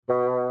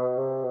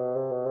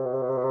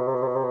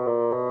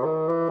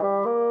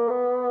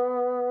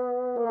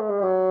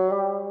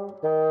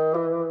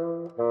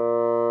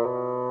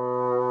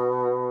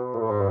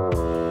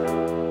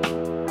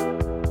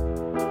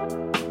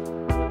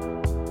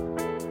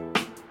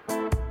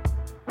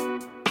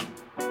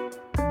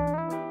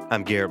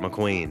I'm Garrett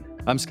McQueen.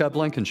 I'm Scott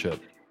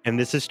Blankenship. And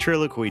this is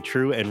Triloquy,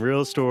 true and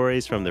real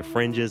stories from the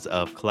fringes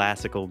of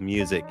classical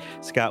music.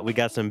 Scott, we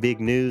got some big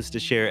news to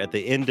share at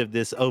the end of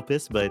this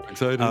opus, but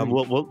Exciting.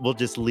 we'll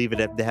just leave it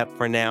at that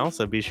for now.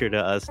 So be sure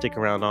to stick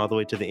around all the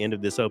way to the end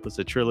of this opus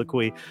of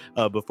Triloquy.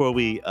 Before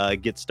we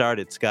get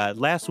started, Scott,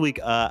 last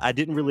week I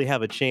didn't really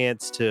have a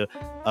chance to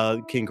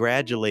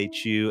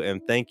congratulate you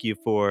and thank you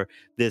for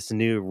this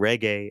new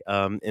reggae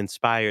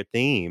inspired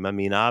theme. I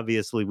mean,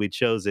 obviously we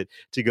chose it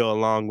to go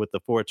along with the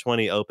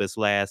 420 opus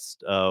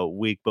last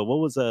week. But what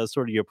was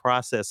sort of your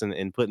process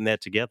in putting that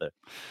together?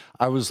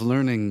 I was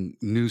learning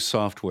new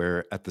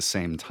software at the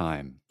same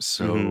time. Hmm.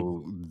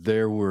 So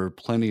there were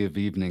plenty of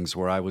evenings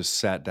where I was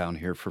sat down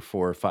here for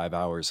 4 or 5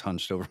 hours,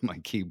 hunched over my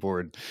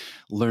keyboard,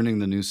 learning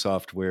the new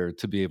software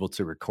to be able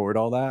to record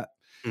all that.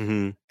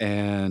 Hmm.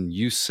 And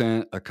you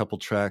sent a couple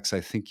tracks.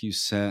 I think you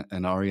sent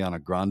an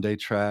Ariana Grande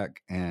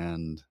track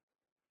and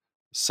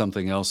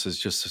something else as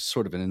just a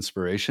sort of an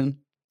inspiration.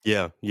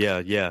 Yeah, yeah,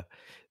 yeah.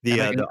 And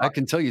The I uh, can the I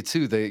can tell you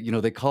too,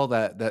 they call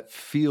that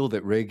feel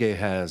that reggae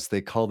has, they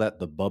call that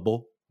the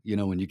bubble.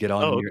 When you get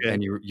on oh, and you're okay.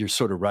 and you're you're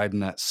sort of riding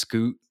that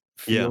scoot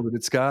Yeah. feel that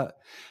it's got,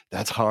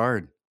 that's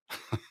hard.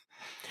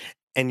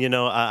 And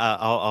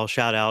I'll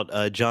shout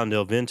out John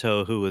Del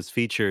Vento, who was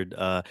featured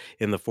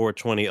in the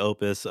 420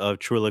 opus of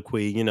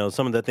Triloquy. You know,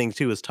 some of the things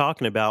he was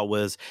talking about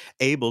was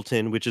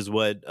Ableton, which is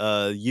what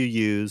you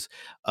use,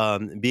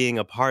 being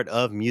a part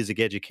of music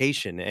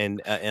education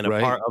and a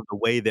Right? part of the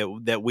way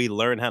that we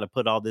learn how to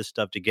put all this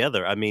stuff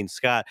together. I mean,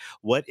 Scott,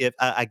 what if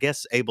I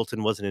guess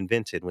Ableton wasn't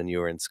invented when you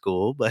were in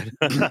school, but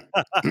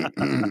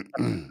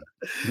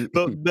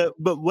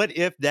but what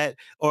if that,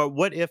 or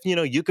what if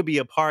you could be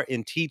a part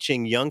in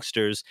teaching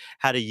youngsters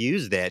how to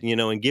use that,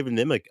 and giving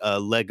them a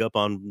leg up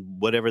on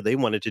whatever they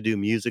wanted to do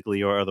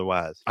musically or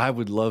otherwise. I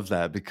would love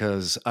that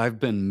because I've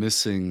been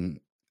missing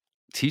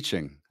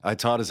teaching. I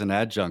taught as an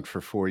adjunct for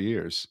 4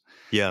 years,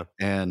 Yeah.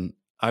 and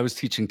I was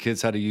teaching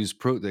kids how to use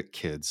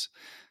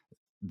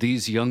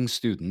these young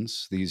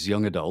students, these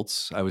young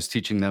adults, I was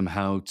teaching them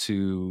how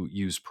to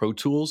use Pro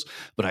Tools,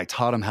 but I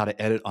taught them how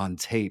to edit on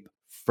tape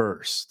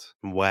first.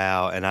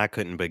 Wow. And I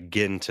couldn't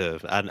begin to.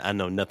 I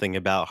know nothing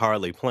about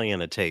hardly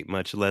playing a tape,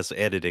 much less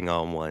editing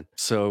on one.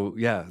 So,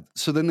 yeah,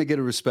 so then they get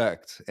a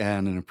respect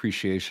and an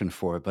appreciation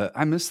for it, but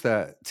I miss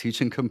that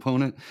teaching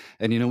component,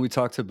 and, we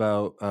talked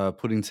about,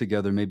 putting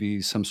together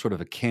maybe some sort of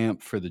a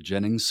camp for the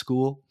Jennings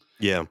School,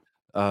 Yeah.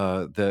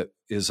 that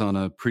is on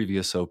a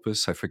previous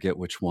opus, I forget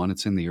which one,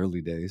 it's in the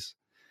early days,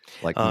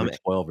 like number Um,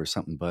 12 or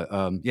something, but,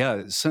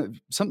 yeah,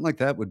 something like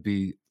that would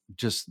be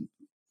just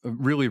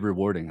really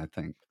rewarding, I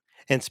think.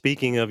 And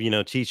speaking of,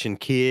 teaching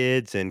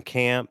kids and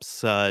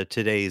camps,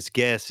 today's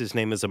guest, his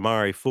name is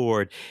Amari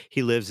Ford.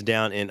 He lives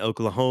down in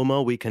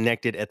Oklahoma. We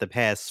connected at the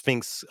past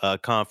Sphinx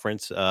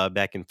conference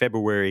back in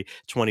February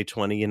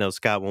 2020. You know,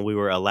 Scott, when we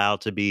were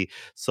allowed to be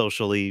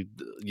socially,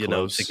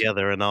 Close.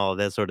 together and all of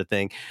that sort of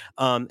thing.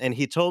 And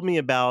he told me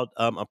about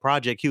a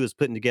project he was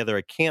putting together,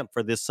 a camp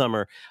for this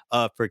summer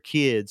for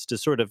kids to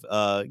sort of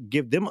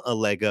give them a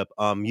leg up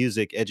on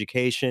music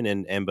education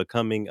and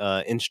becoming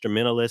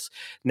instrumentalists.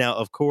 Now,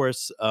 of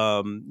course,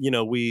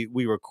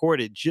 we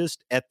recorded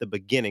just at the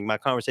beginning. My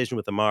conversation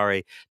with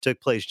Amari took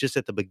place just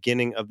at the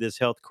beginning of this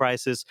health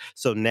crisis.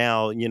 So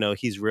now,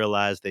 he's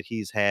realized that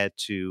he's had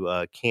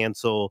to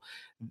cancel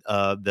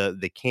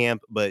the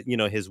camp, but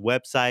his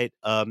website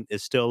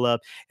is still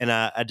up, and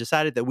I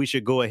decided that we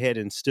should go ahead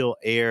and still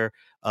air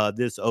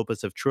this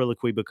opus of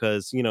Triloquy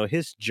because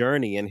his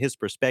journey and his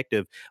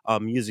perspective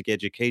on music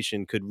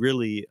education could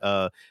really.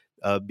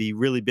 Be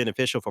really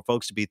beneficial for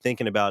folks to be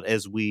thinking about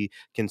as we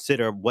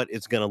consider what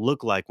it's going to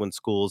look like when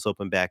schools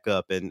open back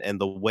up and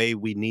the way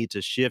we need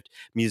to shift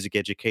music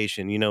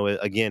education.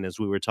 Again, as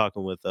we were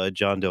talking with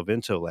John Del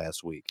Vento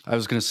last week. I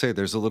was gonna say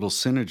there's a little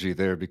synergy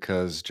there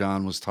because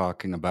John was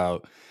talking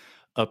about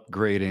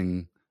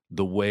upgrading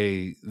the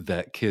way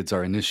that kids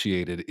are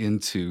initiated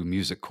into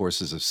music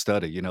courses of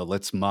study.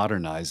 Let's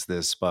modernize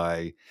this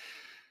by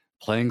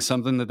playing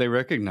something that they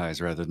recognize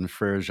rather than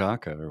Frere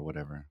Jacques or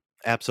whatever.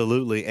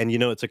 Absolutely, and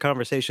it's a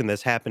conversation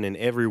that's happening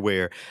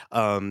everywhere.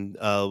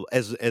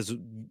 As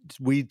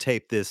we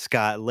tape this,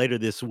 Scott, later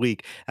this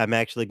week, I'm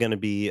actually going to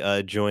be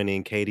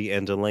joining Katie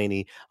and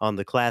Delaney on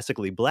the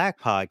Classically Black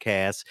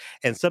podcast,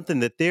 and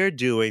something that they're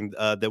doing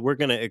that we're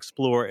going to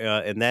explore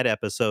in that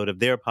episode of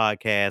their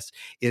podcast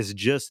is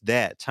just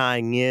that,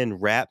 tying in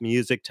rap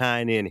music,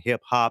 tying in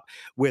hip hop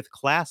with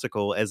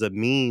classical as a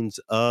means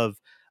of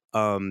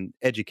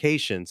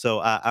education. So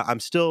I'm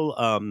still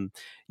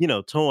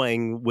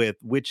toying with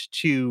which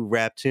two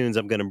rap tunes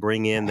I'm going to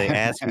bring in. They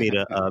asked me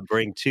to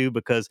bring two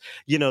because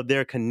there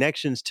are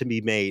connections to be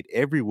made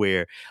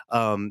everywhere.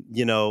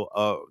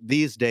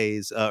 These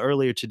days,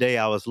 earlier today,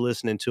 I was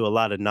listening to a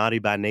lot of Naughty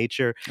by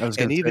Nature, I was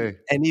and gonna even say,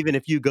 and even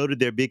if you go to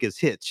their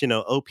biggest hits,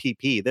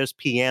 OPP, there's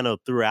piano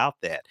throughout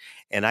that,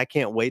 and I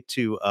can't wait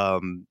to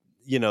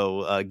get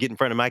in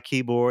front of my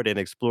keyboard and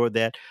explore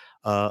that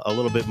a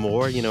little bit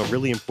more.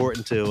 Really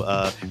important to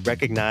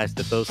recognize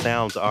that those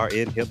sounds are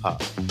in hip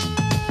hop.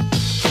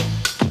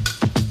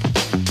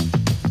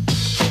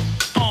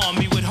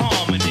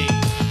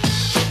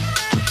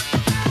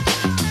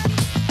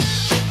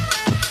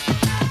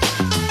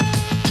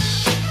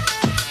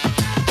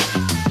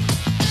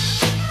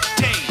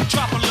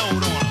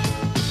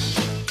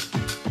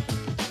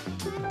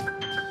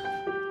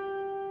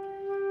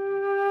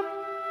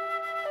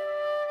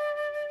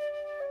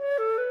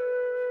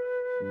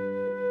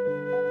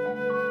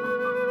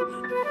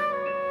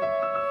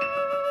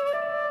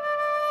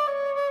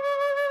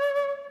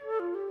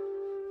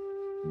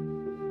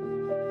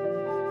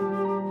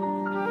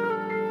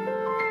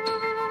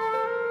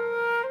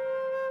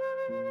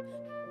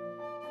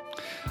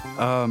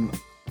 Um,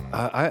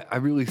 I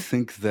really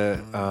think that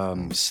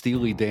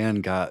Steely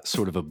Dan got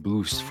sort of a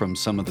boost from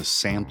some of the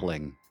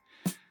sampling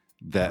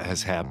that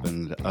has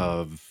happened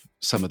of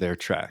some of their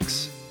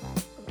tracks.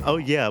 Oh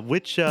yeah,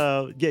 which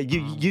yeah,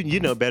 you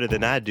know better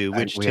than I do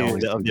which We tune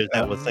always of do. theirs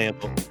that was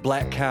sampled.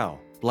 Black Cow,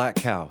 Black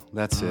Cow.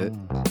 That's it.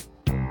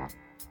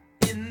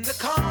 In the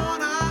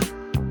corner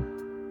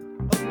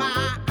of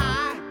my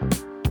eye,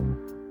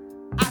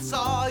 I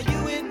saw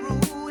you in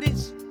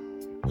Rudy's.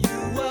 You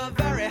were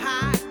very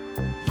high.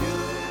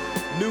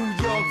 New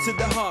York to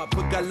the heart,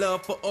 but got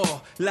love for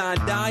all. Line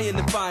die in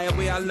the fire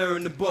where I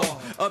learned the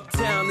ball.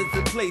 Uptown is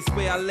the place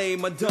where I lay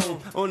my dome.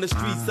 On the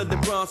streets of the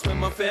Bronx where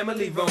my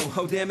family roam.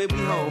 Oh damn it, we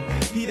home.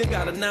 Peter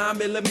got a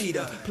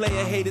 9mm.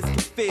 Player haters can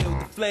feel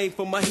the flame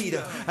from my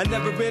heater. I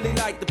never really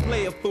liked to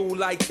play a fool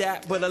like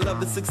that, but I love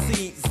to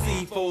succeed.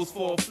 See foes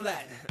fall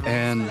flat.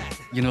 And,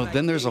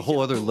 then there's a whole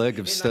other leg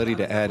of study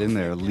to add in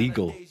there,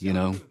 legal,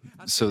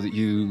 so that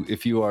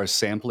if you are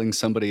sampling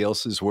somebody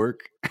else's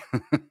work,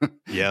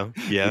 Yeah,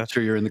 yeah. make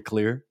sure you're in the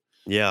clear.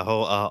 Yeah,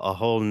 a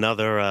whole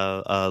nother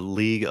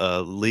league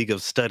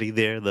of study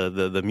there,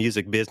 the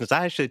music business.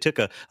 I actually took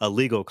a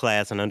legal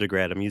class in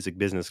undergrad, a music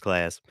business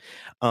class.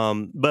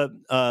 But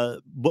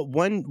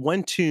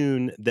one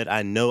tune that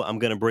I know I'm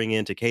going to bring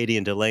into Katie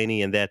and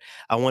Delaney, and that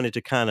I wanted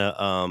to kind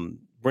of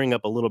bring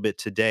up a little bit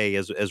today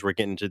as we're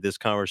getting to this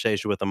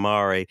conversation with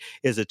Amari,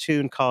 is a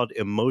tune called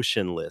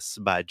 "Emotionless"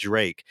 by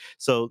Drake.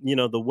 So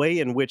the way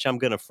in which I'm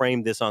going to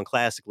frame this on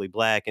Classically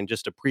Black, and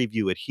just to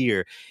preview it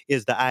here,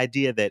 is the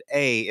idea that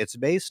it's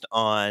based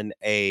on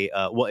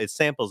it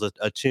samples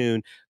a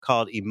tune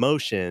called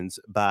 "Emotions"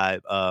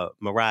 by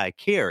Mariah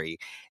Carey,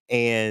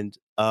 and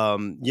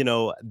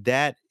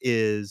that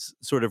is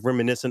sort of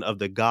reminiscent of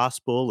the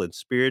gospel and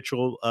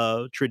spiritual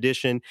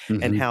tradition,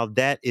 and Mhm. how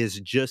that is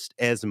just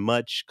as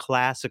much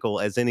classical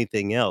as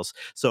anything else.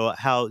 So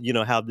how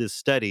this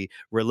study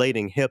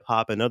relating hip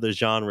hop and other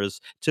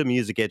genres to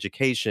music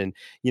education,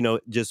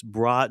 just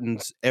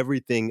broadens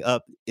everything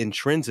up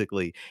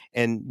intrinsically.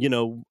 And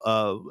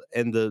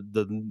and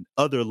the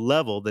other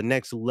level, the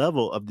next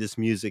level of this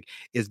music,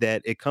 is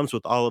that it comes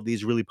with all of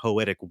these really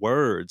poetic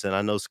words. And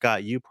I know,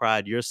 Scott, you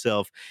pride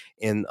yourself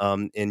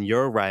in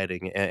your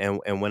writing,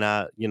 and when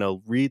I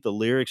read the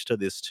lyrics to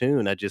this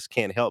tune, I just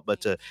can't help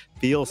but to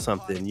feel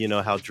something.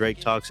 How Drake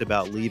talks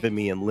about leaving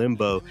me in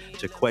limbo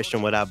to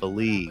question what I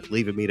believe,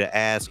 leaving me to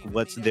ask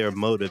what's their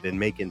motive in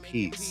making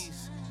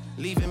peace.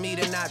 Leaving me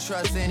to not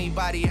trust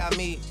anybody I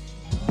meet.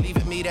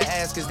 Leaving me to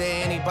ask, is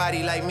there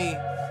anybody like me?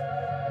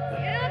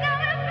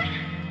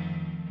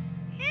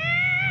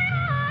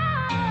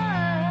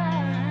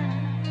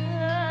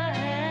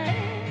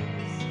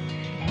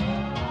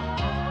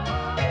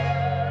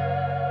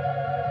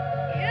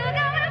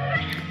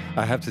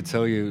 I have to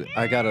tell you,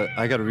 I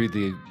gotta read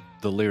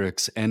the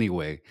lyrics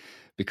anyway,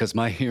 because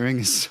my hearing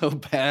is so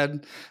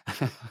bad.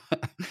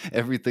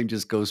 Everything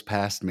just goes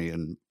past me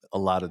in a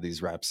lot of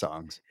these rap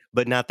songs.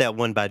 But not that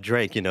one by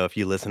Drake. If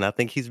you listen, I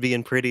think he's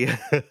being pretty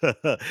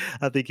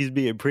I think he's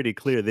being pretty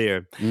clear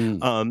there.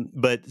 Mm.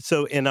 But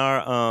so in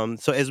our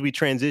so as we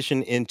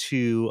transition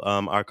into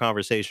our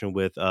conversation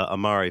with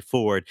Amari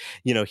Ford,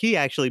 he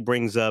actually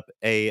brings up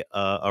a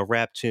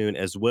rap tune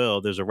as well.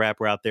 There's a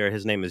rapper out there,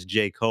 his name is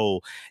J.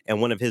 Cole, and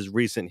one of his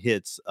recent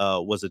hits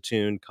was a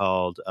tune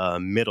called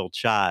Middle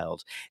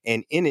Child.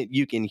 And in it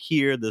you can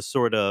hear the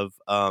sort of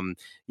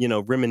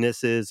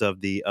reminiscences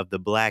of the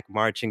black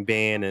marching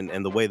band,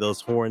 and the way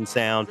those horns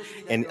sound.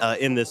 And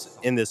in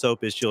this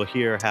opus, you'll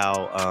hear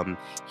how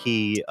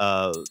he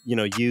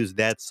used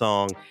that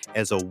song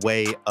as a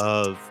way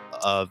of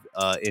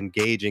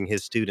engaging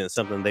his students,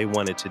 something they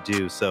wanted to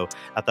do. So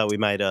I thought we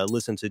might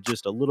listen to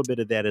just a little bit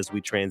of that as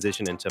we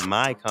transition into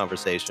my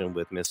conversation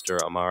with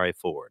Mr. Amari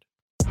Ford.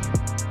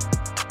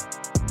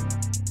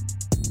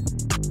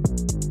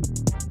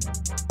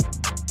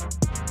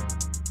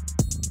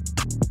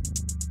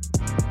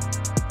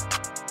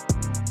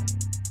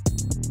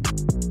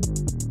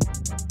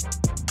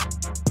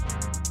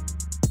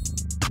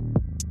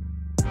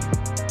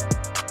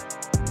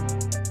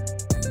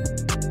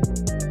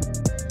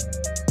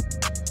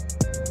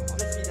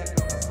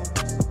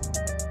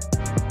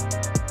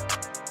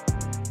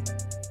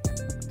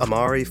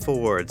 Amari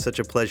Ford, such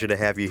a pleasure to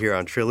have you here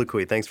on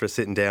Triloquy. Thanks for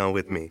sitting down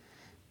with me.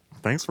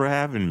 Thanks for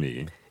having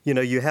me.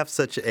 You have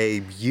such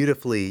a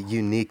beautifully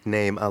unique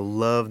name. I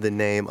love the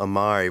name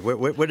Amari.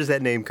 Where does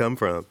that name come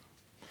from?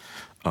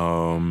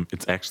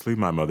 It's actually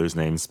my mother's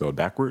name spelled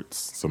backwards.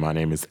 So my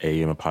name is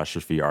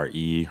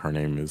A-apostrophe-R-E. Her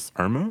name is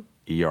Irma,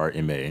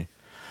 E-R-M-A.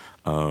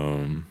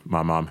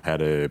 My mom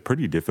had a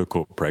pretty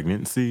difficult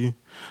pregnancy,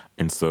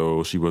 and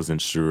so she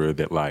wasn't sure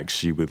that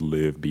she would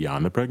live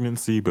beyond the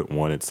pregnancy, but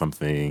wanted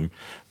something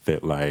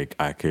that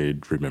I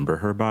could remember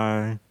her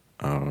by.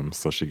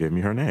 So she gave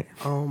me her name.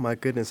 Oh my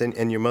goodness.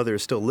 And your mother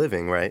is still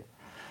living, right?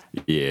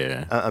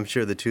 Yeah. I'm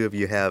sure the two of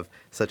you have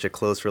such a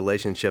close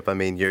relationship. I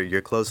mean,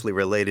 you're closely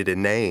related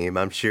in name,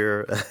 I'm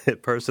sure,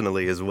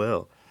 personally as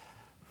well.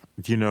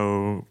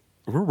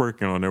 We're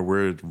working on it.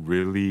 We're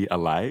really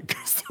alike.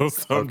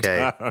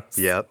 Okay. sometimes.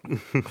 Yep.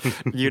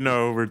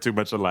 We're too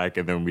much alike,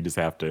 and then we just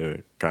have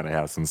to kind of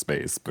have some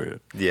space. But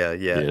Yeah,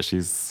 yeah. yeah,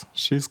 she's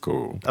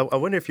cool. I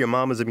wonder if your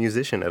mom is a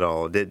musician at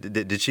all.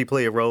 Did she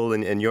play a role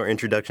in your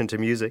introduction to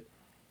music?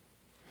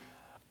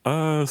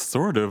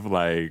 Sort of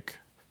like.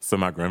 So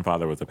my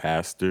grandfather was a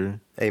pastor,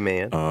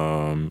 Amen.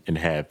 and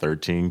had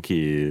 13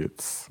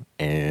 kids.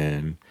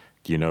 And,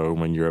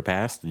 when you're a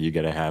pastor, you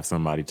got to have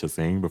somebody to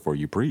sing before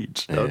you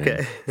preach. And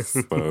Okay.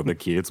 so the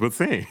kids would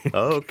sing.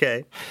 Oh,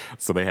 okay.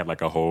 So they had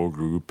like a whole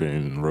group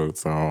and wrote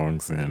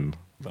songs and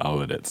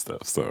all of that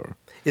stuff. So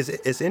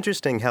It's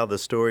interesting how the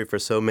story for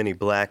so many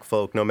black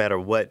folk, no matter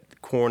what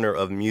corner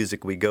of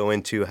music we go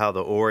into, how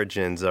the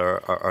origins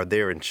are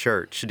there in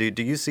church.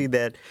 Do you see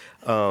that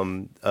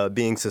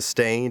being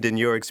sustained in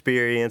your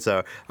experience?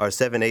 Are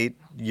 7,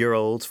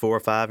 8-year-olds, 4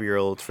 or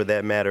 5-year-olds, for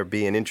that matter,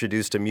 being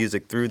introduced to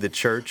music through the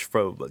church,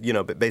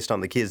 based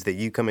on the kids that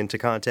you come into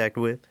contact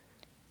with?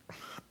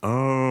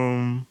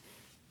 I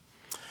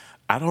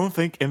don't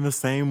think in the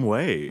same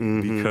way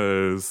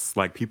because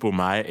like people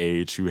my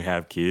age who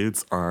have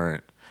kids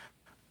aren't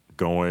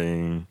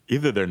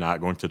either they're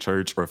not going to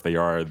church, or if they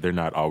are, they're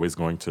not always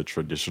going to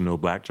traditional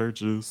black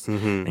churches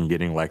and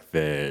getting like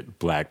that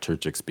black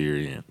church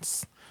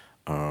experience,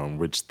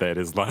 which that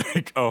is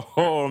like a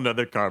whole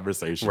nother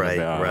conversation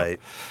about Right.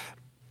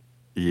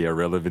 yeah,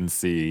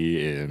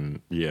 relevancy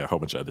and a whole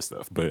bunch of other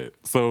stuff. But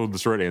so the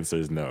short answer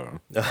is no.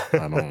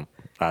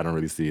 I don't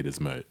really see it as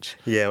much.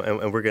 Yeah,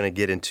 and we're going to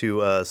get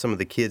into some of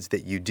the kids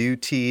that you do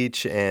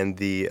teach and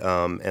the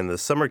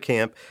summer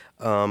camp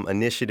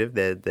initiative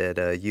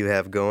that you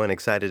have going.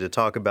 Excited to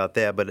talk about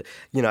that, but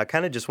I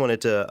kind of just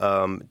wanted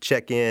to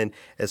check in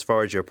as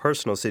far as your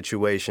personal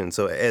situation.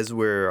 So as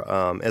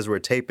we're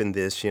taping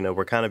this,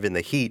 we're kind of in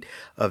the heat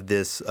of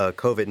this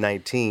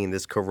COVID-19,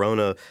 this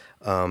corona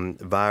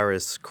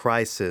virus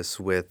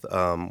crisis with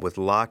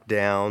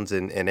lockdowns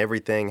and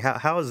everything.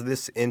 How has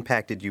this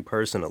impacted you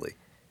personally?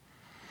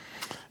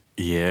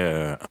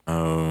 Yeah,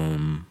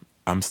 I'm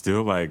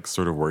still like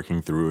sort of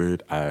working through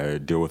it. I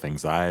deal with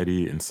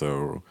anxiety, and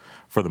so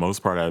for the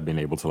most part, I've been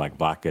able to like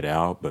block it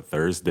out. But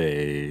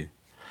Thursday,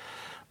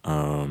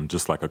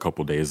 just like a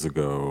couple days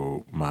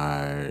ago,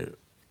 my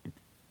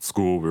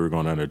school, we were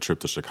going on a trip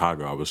to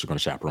Chicago. I was going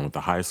to chaperone with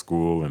the high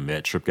school, and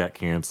that trip got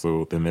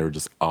canceled. Then there were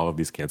just all of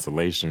these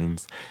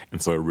cancellations,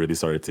 and so it really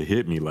started to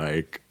hit me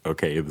like,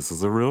 okay, this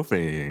is a real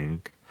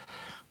thing.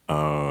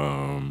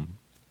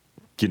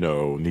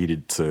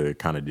 Needed to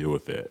kind of deal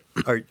with it.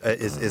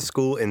 Is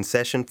school in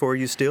session for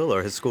you still,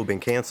 or has school been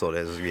canceled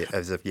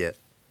as of yet?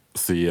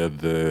 So yeah,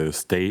 the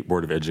State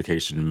Board of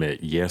Education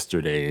met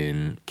yesterday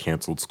and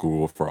canceled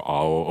school for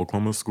all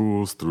Oklahoma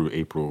schools through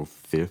April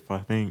 5th, I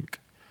think.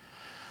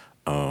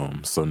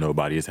 So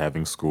nobody is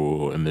having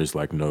school, and there's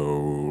like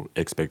no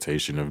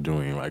expectation of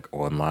doing like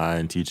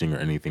online teaching or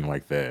anything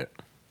like that.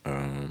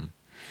 And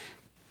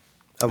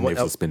they've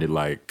suspended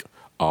like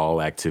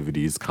all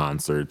activities,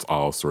 concerts,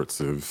 all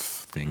sorts of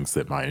things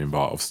that might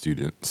involve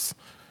students.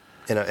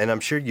 And I'm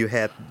sure you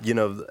had,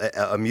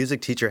 a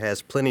music teacher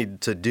has plenty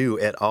to do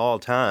at all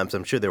times.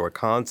 I'm sure there were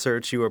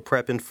concerts you were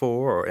prepping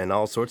for, and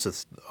all sorts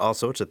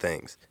of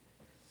things.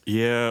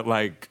 Yeah,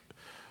 like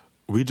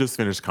we just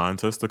finished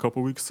contest a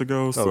couple weeks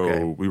ago, so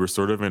Okay. we were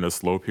sort of in a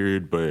slow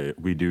period, but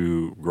we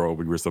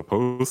were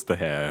supposed to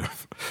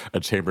have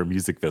a chamber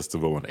music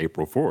festival on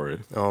April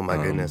 4th. Oh my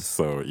goodness.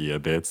 So yeah,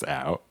 that's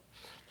out.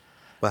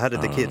 Well, how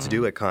did the kids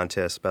do at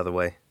contests, by the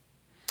way?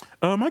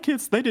 My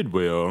kids, they did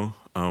well.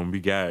 We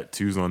got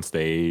 2s on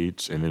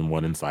stage and then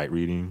 1 in sight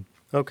reading.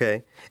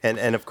 Okay.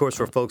 And of course,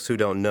 for folks who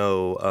don't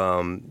know,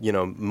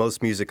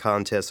 most music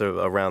contests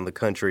around the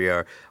country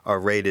are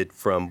rated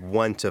from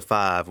 1 to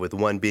 5, with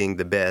 1 being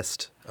the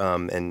best,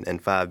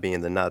 and 5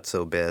 being the not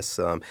so best.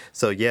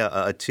 So yeah,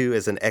 a 2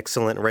 is an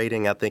excellent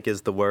rating, I think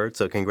is the word.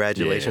 So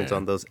congratulations Yeah.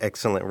 on those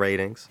excellent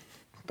ratings.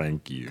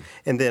 Thank you.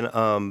 And then,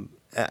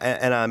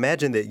 and I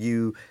imagine that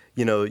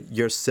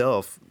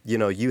yourself,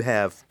 you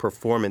have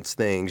performance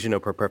things,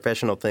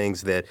 professional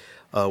things that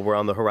were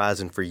on the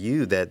horizon for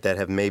you that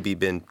have maybe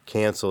been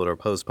canceled or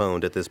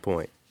postponed at this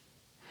point.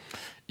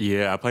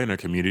 Yeah, I play in a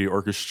community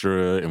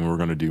orchestra, and we were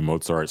going to do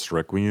Mozart's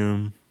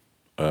Requiem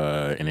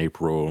in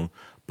April,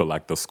 but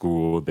like the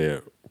school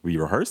that we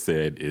rehearsed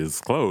at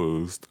is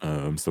closed.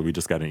 So we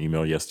just got an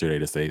email yesterday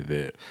to say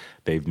that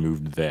they've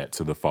moved that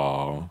to the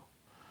fall.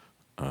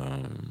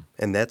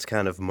 And that's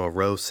kind of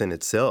morose in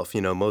itself,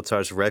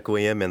 Mozart's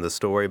Requiem and the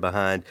story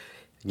behind,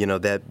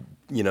 that,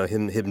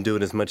 him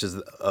doing as much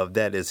of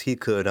that as he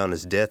could on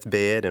his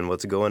deathbed, and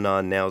what's going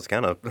on now is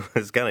kind of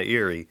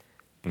eerie.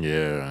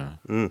 Yeah.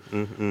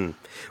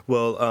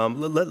 Well,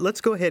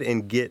 let's go ahead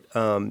and get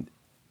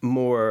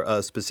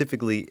more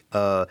specifically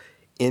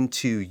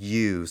into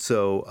you.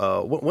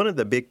 So one of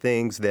the big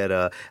things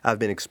that I've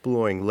been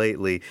exploring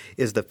lately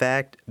is the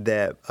fact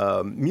that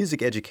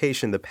music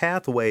education, the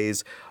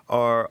pathways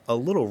are a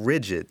little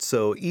rigid.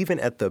 So even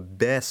at the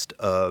best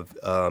of,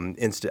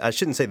 I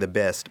shouldn't say the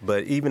best,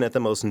 but even at the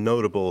most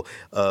notable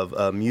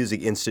of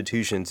music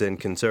institutions and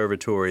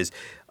conservatories,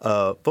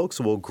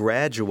 folks will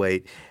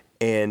graduate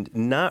and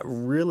not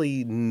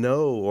really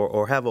know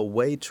or have a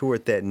way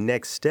toward that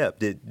next step.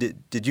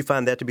 Did you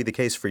find that to be the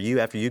case for you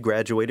after you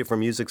graduated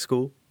from music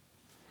school?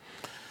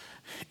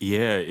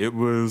 Yeah, it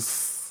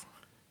was.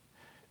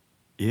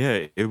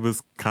 Yeah, it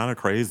was kind of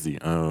crazy.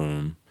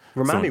 So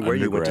Remind me in where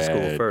you went to school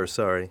undergrad, first.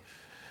 Sorry.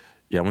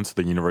 yeah, I went to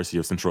the University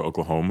of Central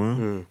Oklahoma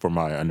Mm. for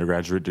my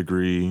undergraduate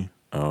degree.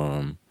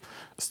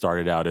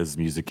 Started out as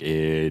music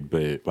ed,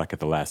 but like at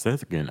the last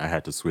second, I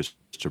had to switch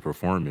to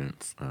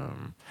performance.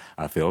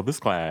 I failed this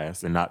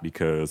class, and not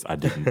because I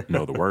didn't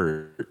know the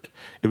work.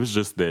 It was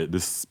just that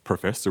this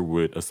professor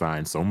would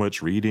assign so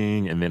much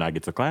reading, and then I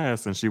get to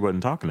class, and she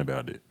wasn't talking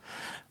about it.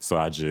 So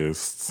I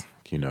just,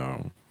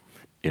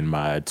 in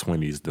my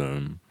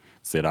 20s,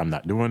 said, I'm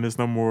not doing this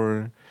no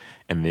more.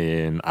 And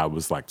then I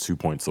was like 2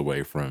 points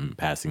away from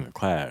passing the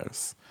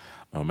class.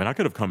 And I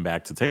could have come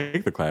back to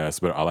take the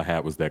class, but all I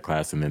had was that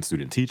class and then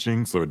student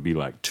teaching. So it'd be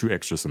like 2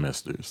 extra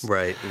semesters.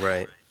 Right,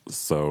 right.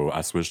 So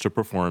I switched to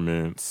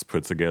performance,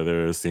 put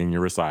together a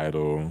senior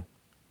recital,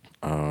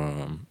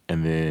 and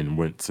then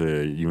went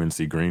to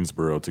UNC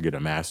Greensboro to get a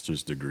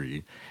master's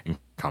degree in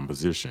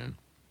composition.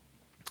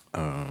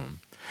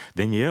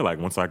 Then, yeah, like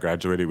once I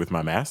graduated with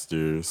my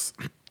master's,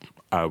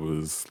 I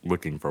was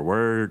looking for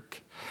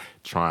work,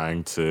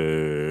 trying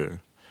to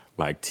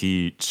like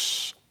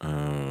teach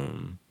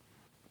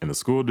in the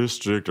school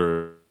district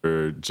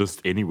or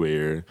just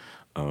anywhere.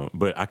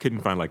 But I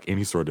couldn't find like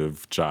any sort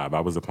of job. I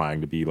was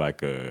applying to be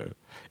like a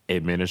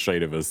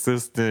administrative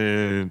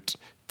assistant,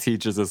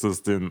 teacher's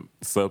assistant,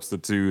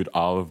 substitute,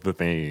 all of the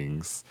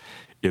things.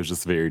 It was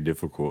just very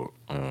difficult.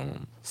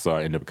 So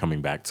I ended up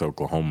coming back to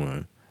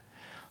Oklahoma.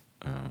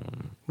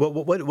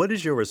 What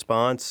is your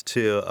response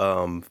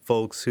to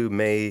folks who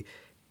may,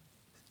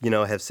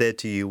 have said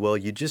to you, well,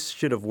 you just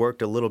should have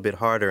worked a little bit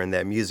harder in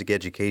that music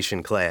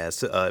education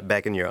class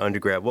back in your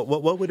undergrad?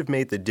 What would have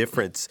made the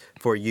difference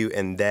for you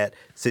in that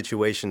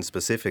situation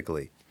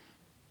specifically?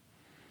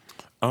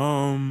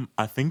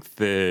 I think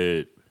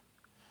that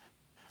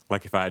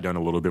like if I had done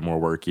a little bit more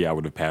work, yeah, I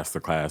would have passed the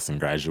class and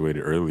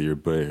graduated earlier.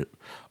 But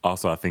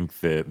also I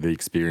think that the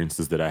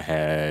experiences that I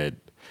had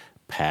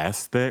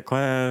past that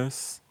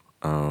class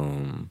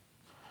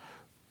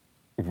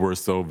were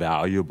so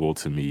valuable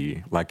to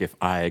me. Like if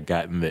I had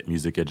gotten that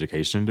music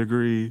education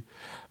degree,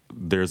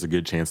 there's a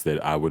good chance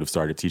that I would have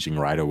started teaching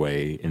right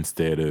away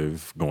instead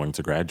of going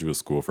to graduate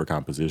school for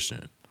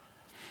composition.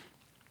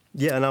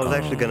 Yeah, and I was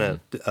actually going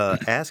to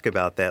ask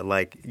about that.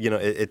 Like,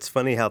 it's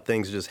funny how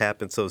things just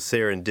happen so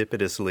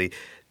serendipitously.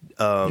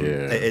 Yeah.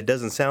 It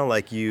doesn't sound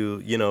like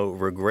you,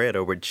 regret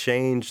or would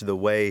change the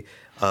way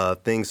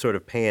things sort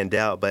of panned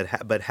out.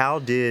 But how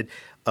did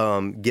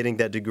getting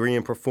that degree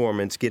in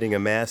performance, getting a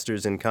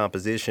master's in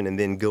composition, and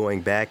then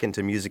going back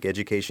into music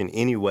education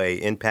anyway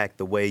impact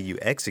the way you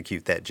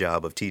execute that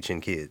job of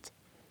teaching kids?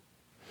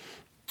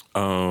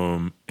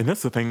 And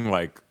that's the thing,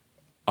 like,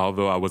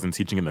 although I wasn't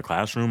teaching in the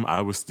classroom,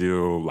 I was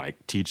still like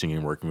teaching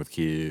and working with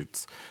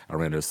kids. I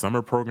ran a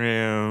summer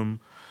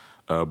program,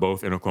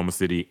 both in Oklahoma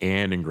City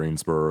and in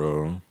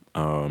Greensboro,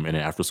 and an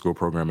after-school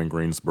program in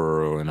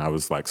Greensboro, and I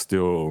was like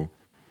still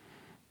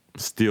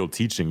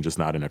teaching, just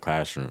not in a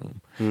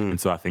classroom.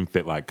 And so I think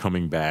that like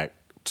coming back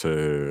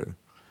to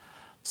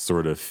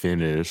sort of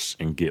finish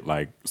and get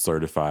like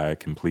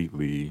certified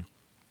completely,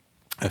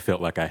 I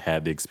felt like I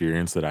had the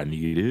experience that I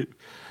needed.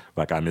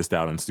 Like I missed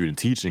out on student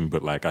teaching,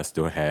 but like I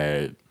still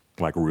had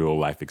like real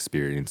life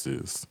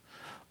experiences.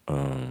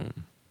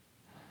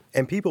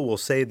 And people will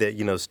say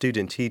that,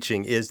 student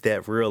teaching is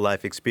that real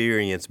life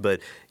experience.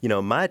 But,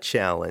 my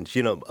challenge,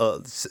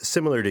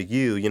 similar to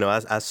you,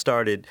 I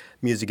started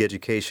music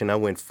education. I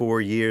went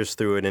 4 years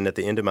through it. And at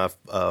the end of my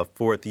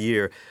fourth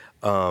year,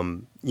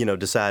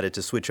 decided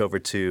to switch over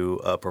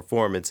to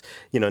performance,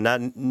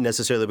 not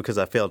necessarily because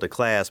I failed a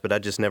class, but I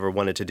just never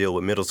wanted to deal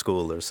with middle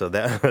schoolers. So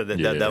that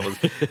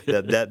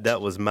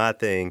was my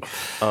thing.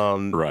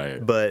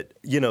 Right. But,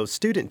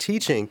 student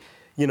teaching,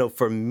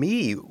 for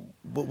me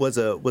was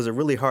a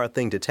really hard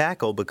thing to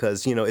tackle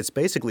because, it's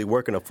basically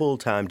working a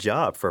full-time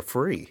job for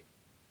free.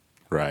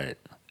 Right.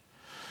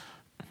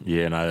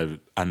 Yeah, and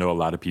I know a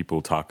lot of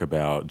people talk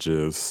about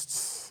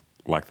just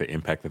like the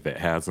impact that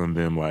has on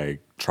them,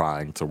 like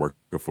trying to work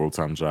a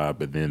full-time job,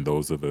 but then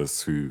those of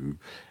us who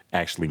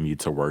actually need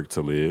to work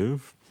to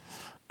live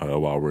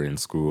while we're in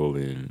school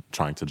and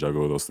trying to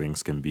juggle those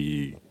things can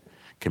be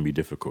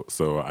difficult.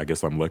 So I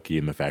guess I'm lucky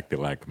in the fact that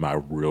like my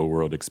real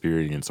world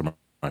experience or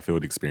my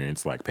field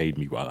experience like paid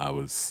me while I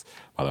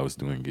was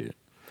doing it.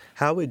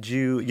 How would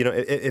you,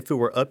 if it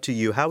were up to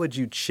you, how would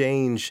you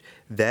change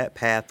that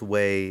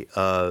pathway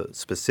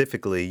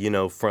specifically,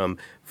 from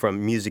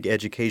music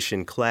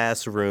education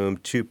classroom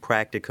to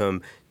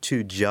practicum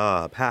to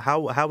job?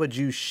 How would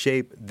you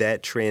shape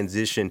that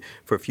transition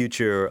for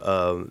future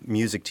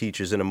music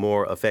teachers in a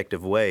more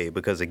effective way?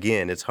 Because,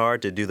 again, it's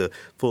hard to do the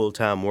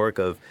full-time work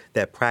of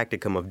that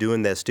practicum of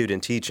doing that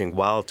student teaching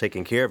while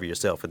taking care of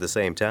yourself at the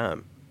same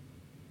time.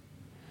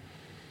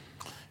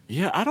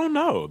 Yeah, I don't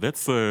know.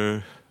 That's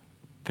a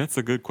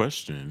good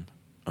question.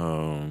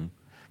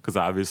 because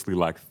obviously,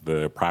 like,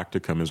 the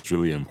practicum is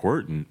really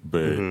important,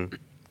 but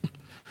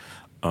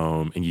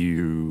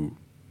and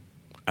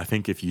I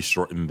think if you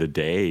shorten the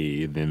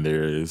day, then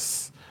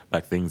there's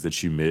like things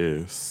that you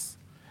miss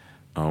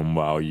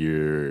while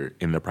you're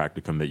in the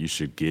practicum that you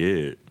should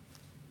get.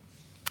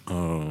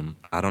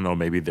 I don't know,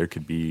 maybe there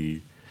could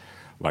be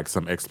like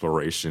some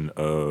exploration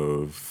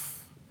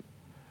of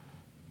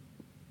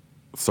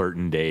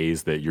certain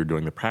days that you're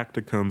doing the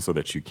practicum so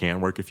that you can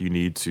work if you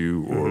need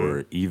to,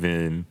 or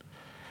even,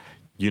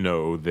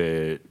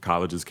 that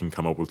colleges can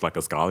come up with like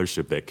a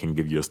scholarship that can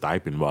give you a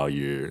stipend while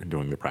you're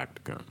doing the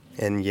practicum.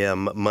 And yeah,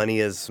 money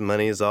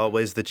is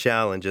always the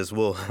challenge, as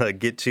we'll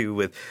get to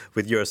with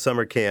your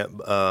summer camp.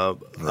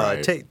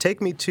 Right.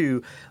 Take me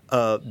to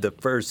the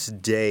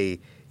first day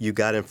you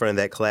got in front of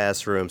that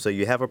classroom. So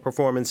you have a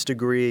performance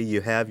degree,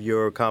 you have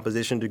your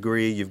composition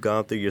degree, you've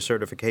gone through your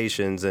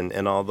certifications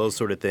and all those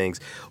sort of things.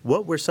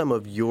 What were some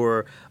of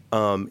your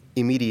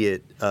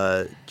immediate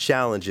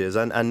challenges?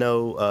 I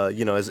know,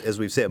 as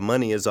we've said,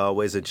 money is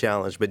always a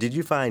challenge, but did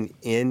you find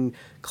in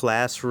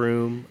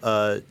classroom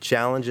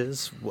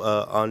challenges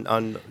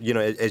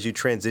as you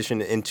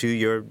transition into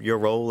your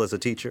role as a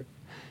teacher?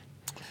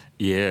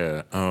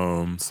 Yeah.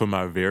 So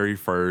my very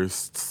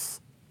first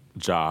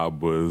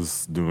job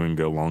was doing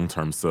a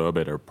long-term sub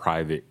at a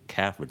private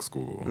Catholic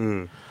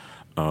school.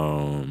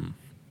 And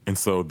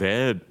so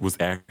that was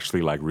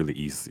actually like really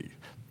easy.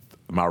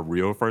 My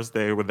real first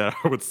day with that,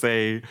 I would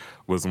say,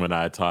 was when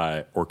I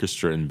taught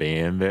orchestra and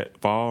band that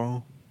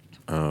fall.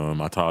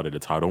 I taught at a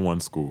Title I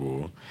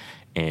school,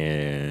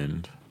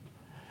 and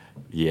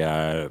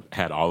yeah, I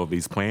had all of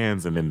these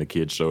plans, and then the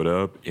kids showed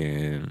up,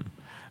 and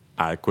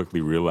I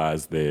quickly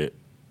realized that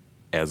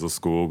as a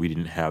school, we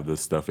didn't have the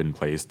stuff in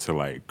place to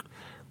like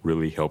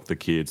really help the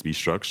kids be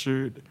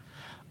structured,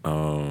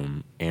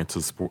 and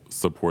to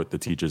support the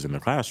teachers in the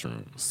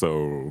classroom.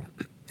 So,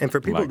 And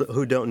for people like,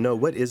 who don't know,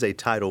 what is a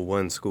Title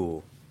I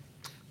school?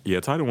 yeah,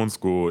 Title I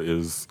school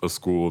is a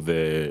school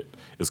that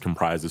is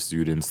comprised of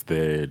students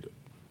that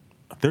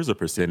there's a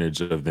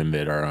percentage of them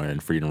that are on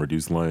free and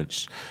reduced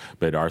lunch,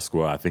 but at our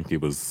school, I think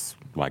it was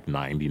like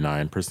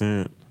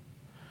 99%.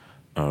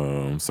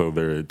 So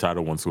their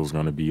Title I school is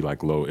going to be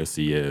like low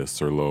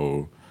SES or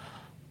low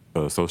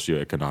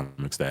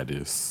socioeconomic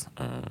status.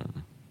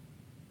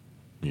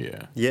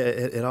 Yeah. Yeah,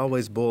 it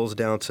always boils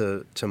down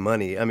to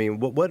money. I mean,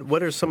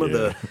 what are some of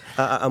the?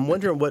 I'm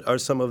wondering what are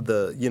some of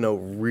the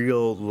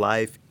real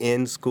life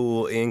in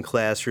school in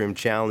classroom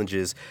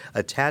challenges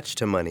attached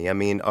to money. I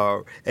mean,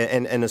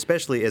 and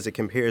especially as it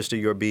compares to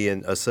your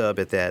being a sub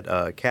at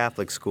that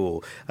Catholic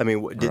school. I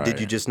mean, did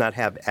you just not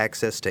have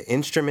access to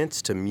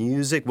instruments, to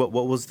music? What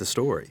was the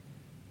story?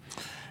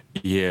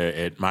 Yeah,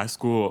 at my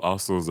school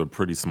also is a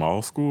pretty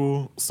small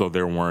school, so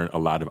there weren't a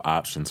lot of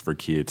options for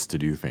kids to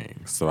do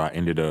things. So I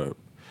ended up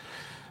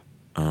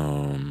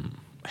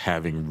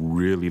having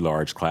really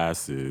large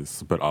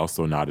classes, but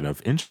also not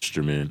enough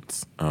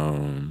instruments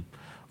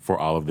for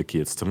all of the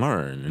kids to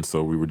learn. And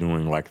so we were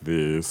doing like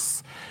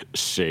this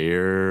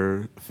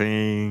share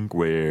thing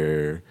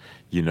where,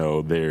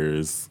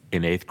 there's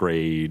an eighth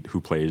grader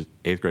who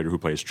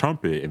plays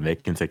trumpet and they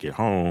can take it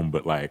home,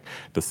 but like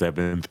the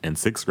seventh and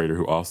sixth grader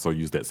who also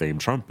use that same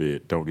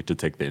trumpet don't get to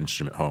take the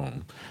instrument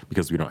home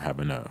because we don't have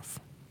enough.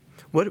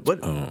 What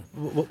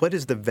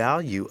is the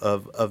value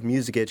of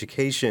music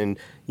education,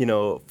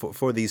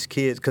 for these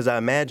kids? Because I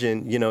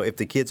imagine, if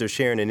the kids are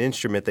sharing an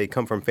instrument, they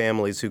come from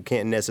families who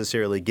can't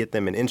necessarily get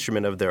them an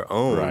instrument of their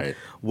own. Right.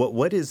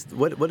 What is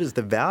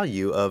the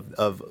value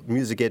of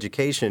music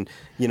education,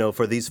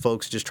 for these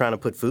folks just trying to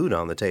put food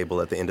on the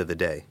table at the end of the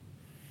day?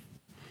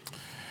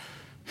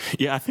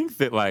 Yeah, I think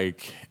that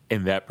like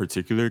in that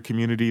particular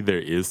community,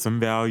 there is some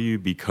value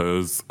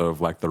because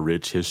of like the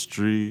rich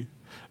history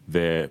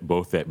that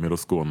both that middle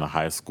school and the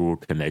high school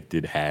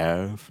connected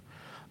have.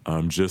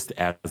 Just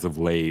as of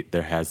late,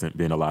 there hasn't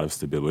been a lot of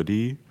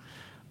stability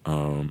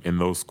in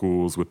those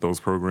schools with those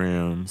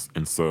programs.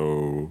 And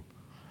so,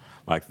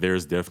 like,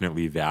 there's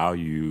definitely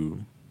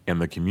value in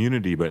the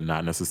community, but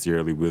not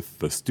necessarily with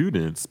the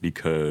students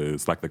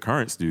because, like the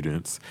current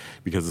students,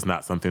 because it's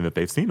not something that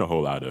they've seen a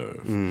whole lot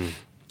of.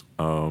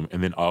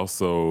 And then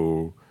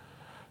also,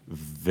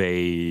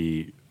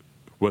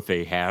 what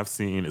they have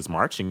seen is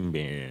marching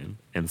band.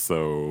 And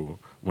so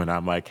when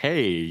I'm like,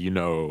 hey,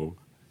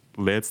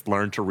 let's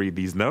learn to read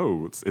these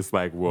notes, it's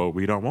like, well,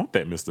 we don't want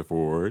that, Mr.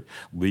 Ford.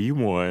 We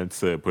want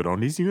to put on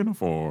these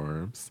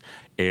uniforms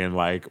and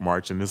like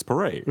march in this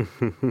parade.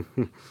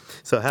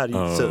 So how do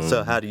you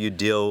so how do you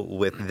deal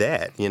with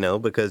that?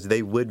 Because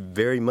they would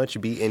very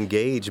much be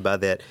engaged by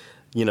that,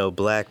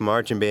 black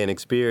marching band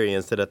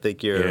experience that I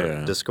think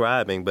you're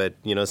describing. But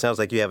it sounds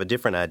like you have a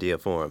different idea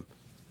for them.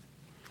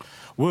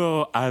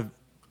 Well,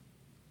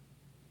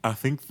 I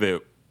think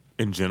that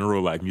in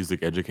general, like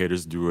music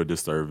educators do a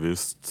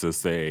disservice to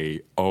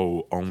say,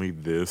 oh, only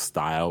this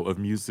style of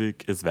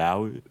music is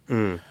valid.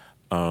 And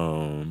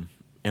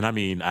I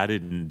mean, I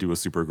didn't do a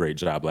super great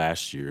job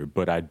last year,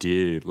 but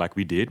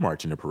we did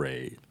march in a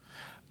parade.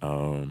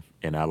 And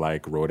I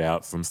like wrote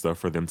out some stuff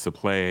for them to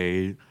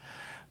play.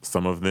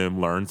 Some of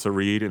them learned to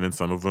read, and then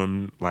some of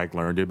them like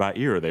learned it by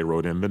ear. They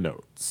wrote in the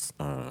notes.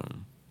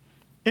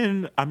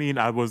 And I mean,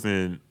 I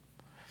wanted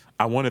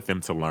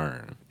them to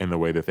learn in the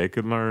way that they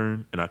could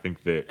learn. And I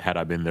think that had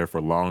I been there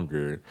for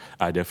longer,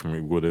 I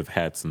definitely would have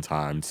had some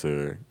time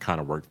to kind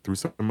of work through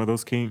some of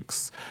those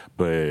kinks.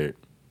 But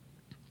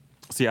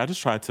see, I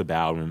just tried to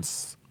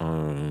balance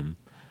and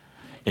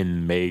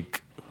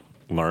make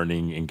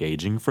learning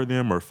engaging for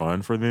them or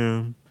fun for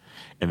them,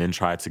 and then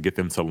try to get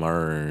them to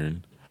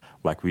learn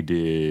like we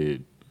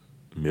did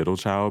Middle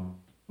Child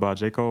by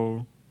J.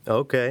 Cole.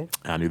 Okay.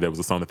 I knew that was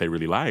a song that they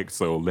really liked,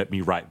 so let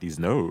me write these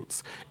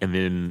notes. And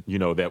then,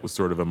 that was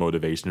sort of a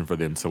motivation for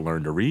them to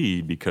learn to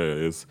read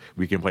because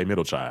we can play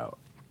Middle Child.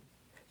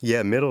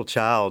 Yeah, Middle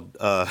Child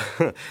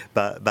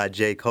by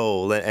J.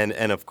 Cole.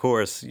 And of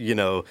course,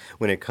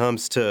 when it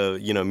comes to,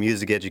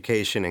 music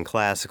education and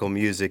classical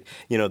music,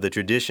 the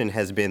tradition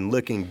has been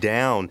looking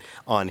down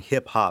on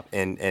hip hop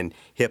and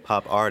hip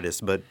hop artists.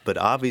 But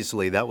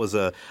obviously that was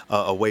a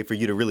way for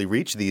you to really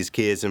reach these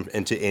kids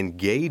and to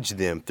engage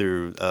them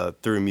through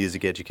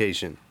music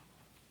education.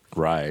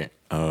 Right.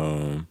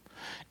 And,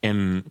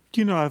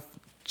 I've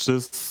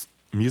just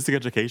music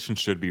education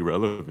should be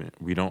relevant.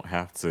 We don't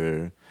have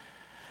to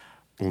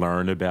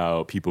learn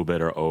about people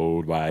that are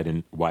old, white,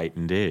 and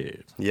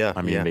dead. Yeah,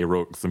 I mean, they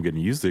wrote some good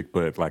music,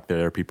 but like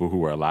there are people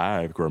who are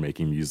alive who are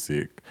making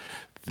music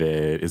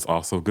that is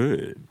also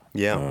good.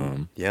 Yeah,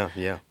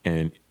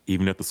 And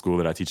even at the school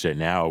that I teach at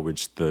now,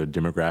 which the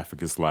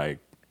demographic is like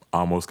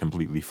almost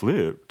completely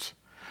flipped,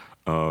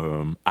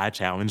 I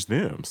challenged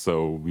them.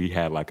 So we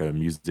had like a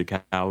music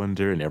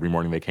calendar, and every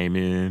morning they came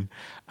in,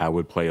 I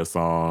would play a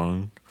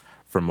song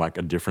from like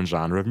a different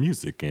genre of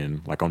music.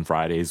 And like on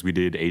Fridays, we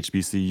did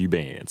HBCU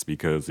bands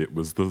because it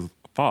was the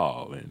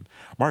fall and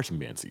marching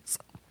band season.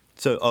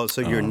 So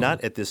you're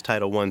not at this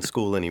Title I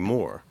school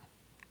anymore?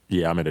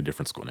 Yeah, I'm at a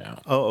different school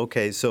now. Oh,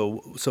 okay.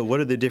 So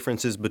what are the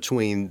differences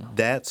between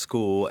that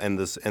school and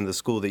the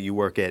school that you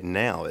work at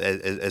now,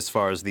 as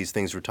far as these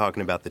things we're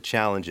talking about, the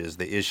challenges,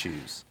 the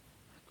issues?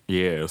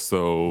 Yeah,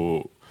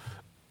 so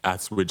I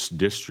switched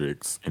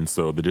districts. And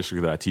so the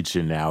district that I teach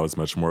in now is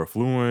much more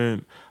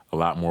affluent, a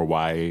lot more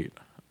white.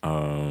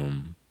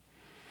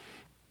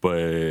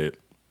 But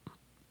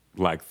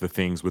like the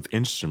things with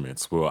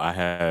instruments, well, I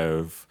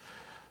have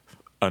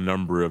a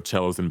number of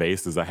cellos and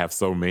basses. I have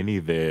so many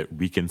that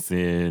we can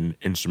send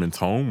instruments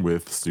home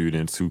with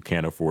students who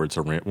can't afford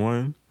to rent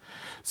one.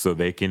 So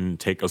they can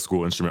take a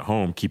school instrument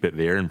home, keep it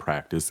there and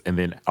practice, and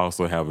then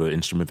also have an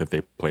instrument that they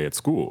play at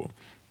school.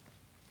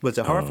 Was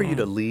it hard for you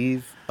to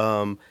leave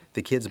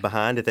the kids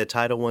behind at that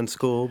Title I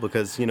school?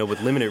 Because,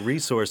 with limited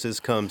resources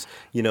comes,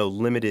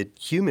 limited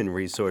human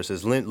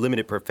resources,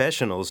 limited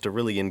professionals to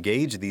really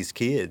engage these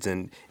kids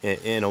in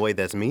a way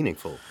that's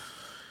meaningful.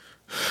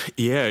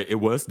 Yeah,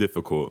 it was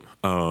difficult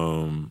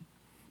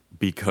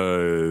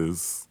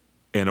because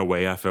in a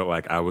way I felt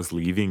like I was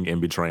leaving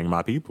and betraying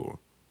my people.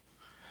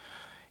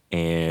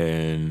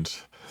 And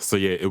so,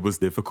 yeah, it was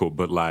difficult,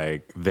 but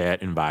like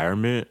that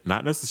environment,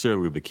 not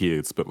necessarily the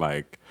kids, but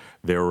like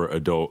there were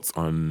adults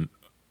on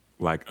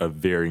like a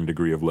varying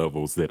degree of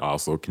levels that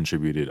also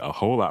contributed a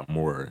whole lot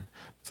more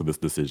to this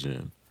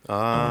decision.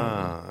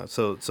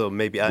 So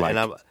maybe,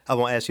 I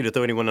won't ask you to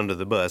throw anyone under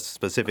the bus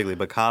specifically,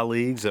 but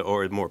colleagues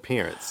or more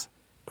parents?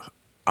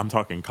 I'm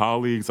talking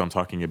colleagues, I'm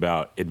talking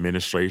about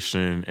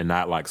administration, and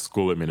not like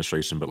school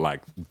administration, but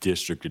like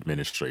district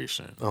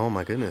administration. Oh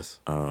my goodness.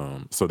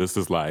 So this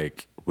is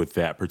like, with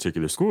that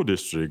particular school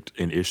district,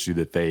 an issue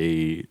that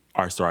they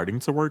are starting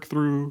to work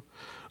through.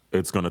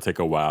 It's going to take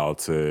a while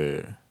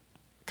to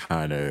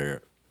kind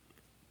of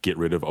get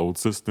rid of old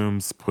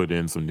systems, put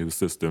in some new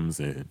systems,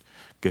 and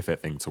get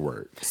that thing to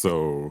work.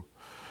 So,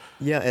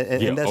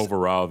 and that's,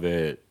 overall,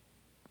 that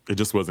it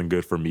just wasn't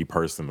good for me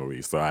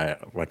personally. So I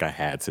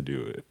had to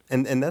do it.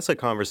 And that's a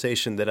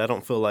conversation that I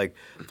don't feel like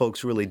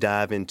folks really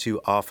dive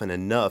into often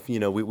enough.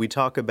 We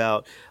talk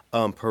about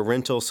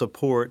parental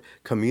support,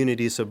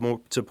 community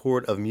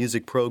support of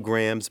music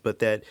programs, but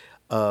that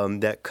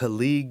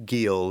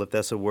collegial, if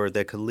that's a word,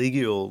 that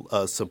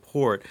collegial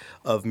support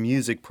of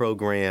music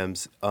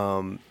programs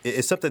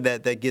is something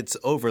that gets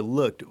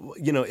overlooked.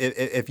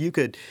 If you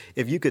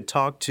could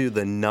talk to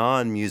the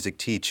non-music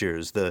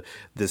teachers, the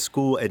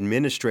school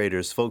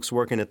administrators, folks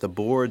working at the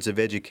boards of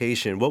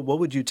education, what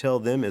would you tell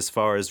them as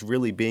far as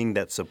really being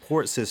that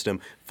support system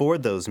for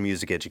those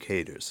music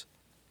educators?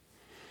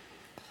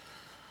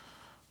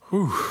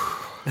 Whew.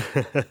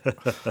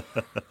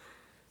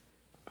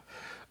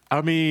 I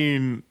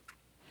mean,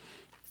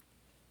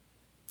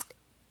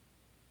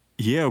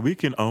 yeah, we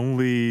can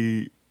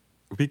only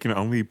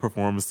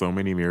perform so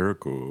many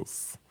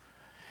miracles.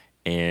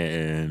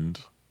 And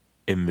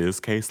in this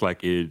case,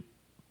 like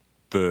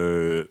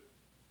the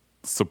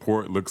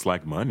support looks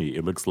like money.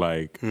 It looks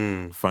like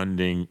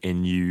funding,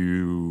 and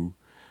you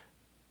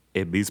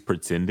at least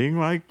pretending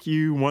like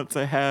you want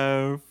to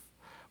have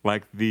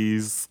like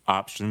these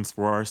options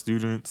for our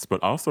students,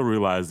 but also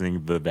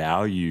realizing the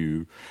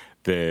value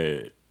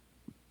that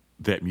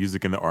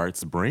music and the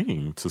arts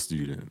bring to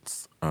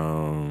students.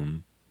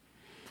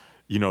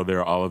 there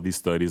are all of these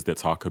studies that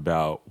talk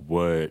about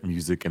what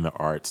music and the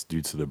arts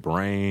do to the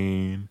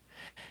brain.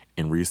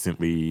 And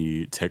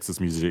recently, Texas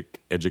Music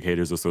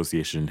Educators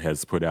Association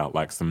has put out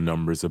like some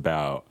numbers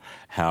about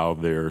how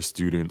their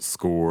students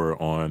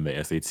score on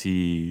the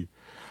SAT,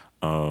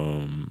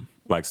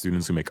 like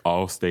students who make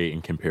all state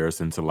in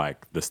comparison to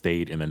like the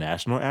state and the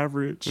national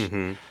average.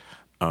 And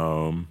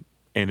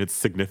it's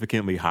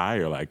significantly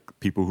higher. Like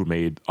people who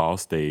made all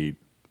state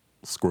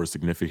score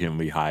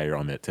significantly higher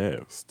on that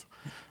test.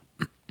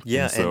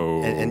 Yeah, And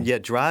so, and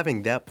yet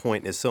driving that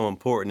point is so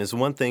important. It's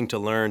one thing to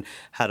learn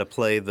how to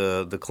play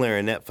the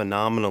clarinet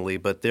phenomenally,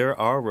 but there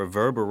are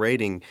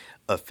reverberating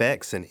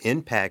effects and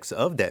impacts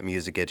of that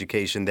music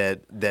education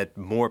that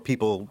more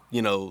people,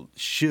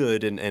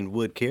 should and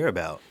would care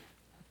about.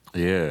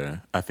 yeah,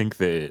 I think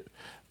that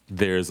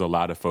there's a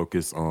lot of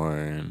focus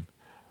on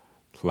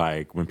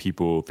like when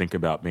people think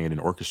about being in an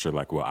orchestra,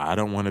 like, well, I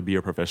don't want to be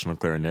a professional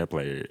clarinet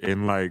player.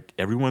 And like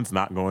everyone's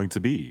not going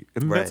to be.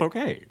 And that's Right.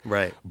 okay.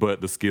 Right.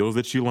 But the skills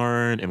that you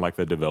learn and like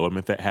the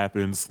development that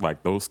happens,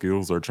 like those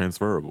skills are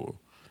transferable.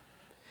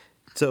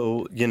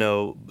 So,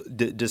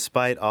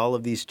 despite all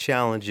of these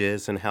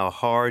challenges and how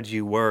hard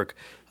you work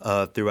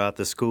throughout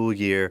the school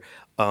year,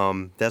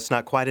 that's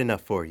not quite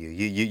enough for you.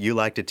 You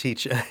like to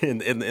teach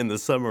in the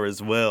summer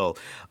as well.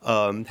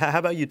 How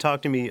about you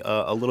talk to me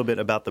a little bit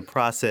about the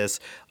process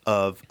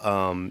of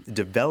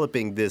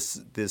developing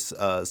this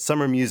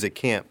summer music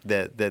camp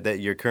that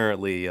you're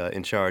currently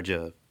in charge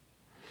of?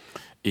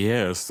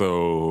 Yeah,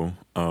 so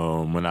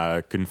when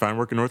I couldn't find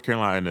work in North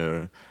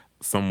Carolina,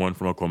 someone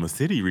from Oklahoma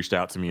City reached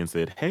out to me and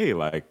said, hey,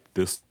 like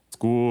this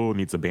school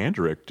needs a band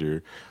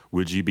director.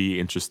 Would you be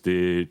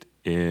interested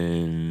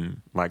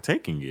in like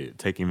taking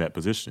that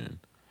position?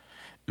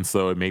 And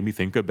so it made me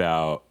think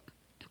about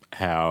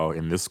how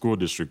in this school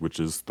district, which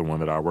is the one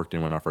that I worked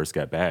in when I first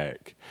got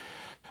back,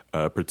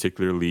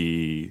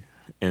 particularly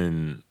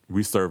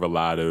we serve a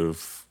lot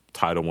of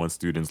Title I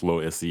students,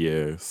 low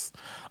SES.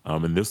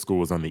 And this school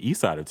was on the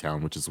east side of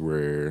town, which is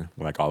where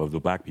like all of the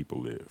black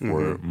people live,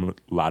 or a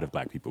lot of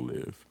black people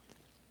live.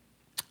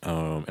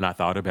 And I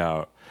thought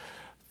about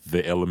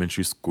the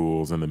elementary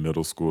schools and the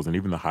middle schools and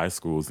even the high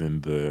schools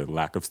and the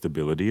lack of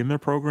stability in their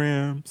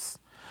programs.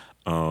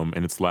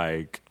 And it's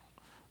like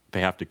they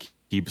have to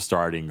keep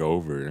starting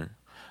over.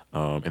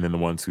 And then the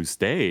ones who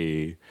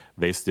stay,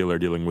 they still are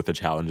dealing with the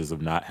challenges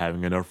of not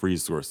having enough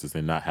resources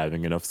and not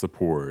having enough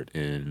support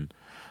and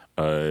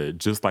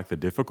just like the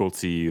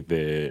difficulty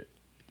that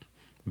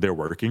they're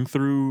working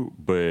through,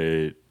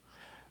 but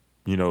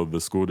the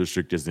school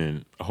district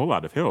isn't a whole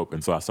lot of help.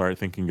 And so I started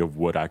thinking of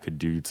what I could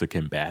do to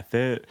combat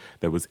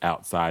that was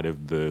outside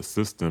of the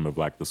system of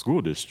like the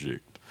school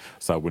district.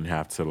 So I wouldn't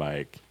have to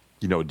like,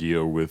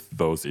 deal with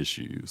those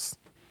issues.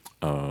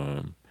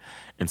 And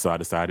so I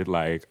decided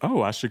like,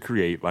 oh, I should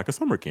create like a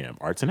summer camp,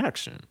 Arts in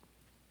Action.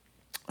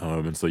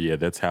 And so, yeah,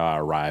 that's how I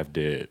arrived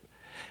at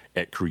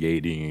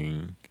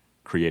creating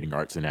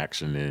Arts in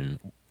Action. And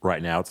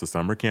right now it's a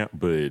summer camp,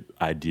 but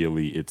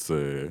ideally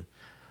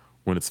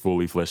when it's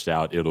fully fleshed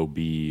out, it'll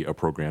be a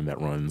program that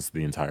runs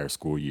the entire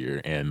school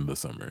year and the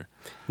summer.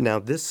 Now,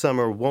 this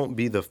summer won't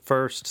be the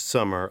first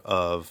summer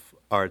of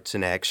Arts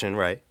in Action,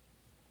 right?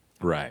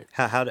 Right.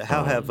 How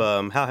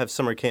have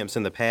summer camps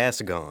in the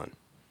past gone?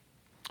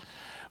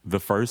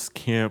 The first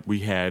camp we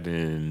had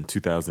in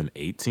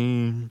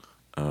 2018,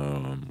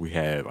 we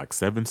had like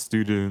 7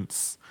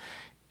 students,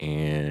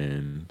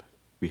 and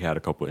we had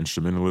a couple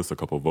instrumentalists, a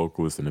couple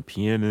vocalists, and a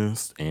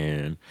pianist,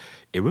 and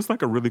it was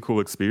like a really cool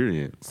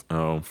experience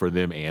for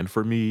them and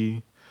for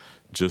me,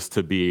 just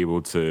to be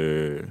able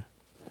to,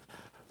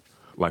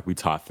 like, we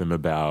taught them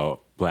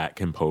about Black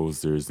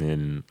composers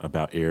and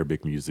about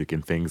Arabic music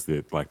and things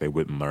that like they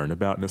wouldn't learn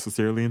about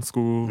necessarily in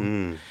school.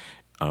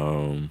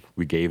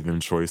 We gave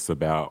them choice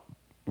about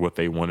what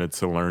they wanted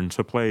to learn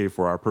to play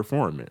for our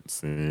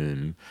performance,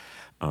 and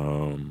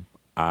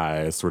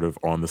I sort of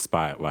on the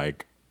spot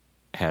like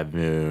had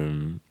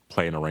them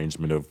play an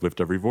arrangement of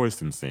Lift Every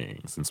Voice and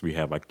Sing, since we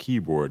had like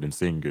keyboard and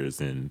singers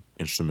and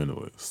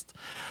instrumentalists,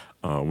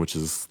 which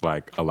is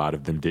like a lot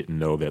of them didn't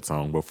know that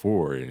song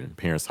before. And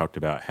parents talked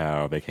about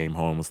how they came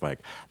home was like,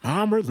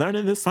 Mom, we're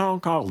learning this song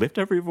called Lift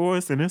Every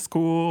Voice and it's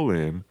cool.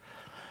 And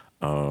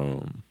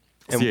so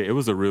yeah, it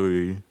was a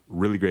really,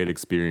 really great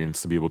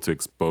experience to be able to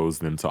expose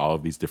them to all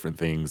of these different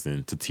things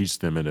and to teach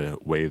them in a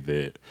way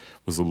that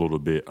was a little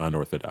bit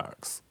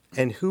unorthodox.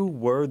 And who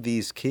were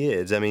these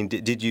kids? I mean,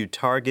 did you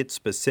target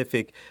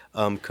specific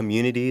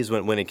communities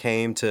when it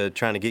came to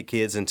trying to get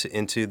kids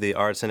into the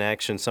Arts in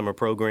Action summer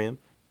program?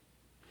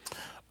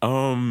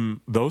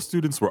 Those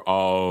students were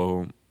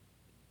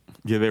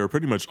they were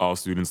pretty much all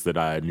students that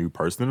I knew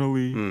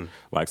personally,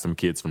 like some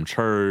kids from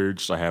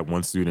church. I had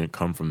one student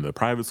come from the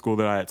private school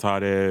that I had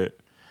taught at.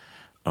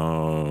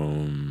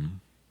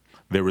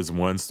 There was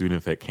one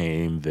student that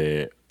came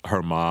that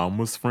her mom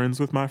was friends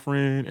with my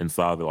friend and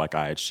saw that like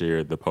I had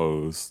shared the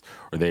post,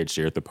 or they had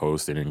shared the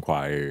post and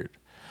inquired.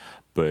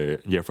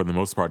 But yeah, for the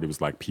most part, it was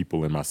like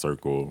people in my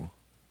circle.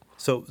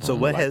 So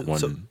what like has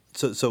one.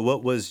 so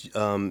what was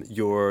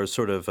your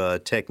sort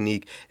of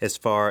technique as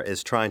far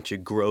as trying to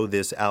grow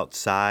this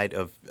outside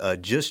of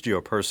just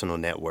your personal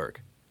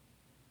network?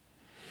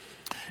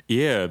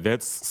 Yeah,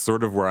 that's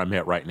sort of where I'm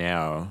at right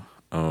now.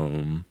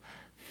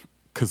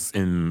 Because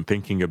in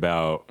thinking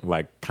about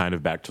like kind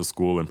of back to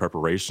school and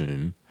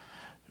preparation,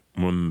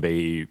 when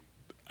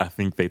I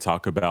think they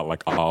talk about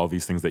like all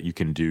these things that you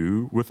can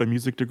do with a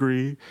music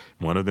degree.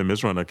 One of them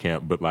is run a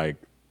camp, but like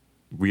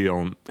we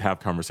don't have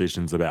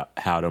conversations about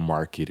how to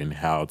market and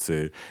how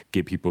to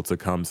get people to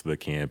come to the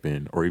camp,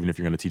 and or even if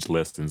you're going to teach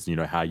lessons,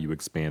 how you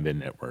expand that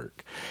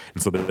network.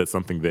 And so that's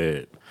something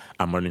that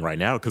I'm learning right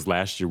now, because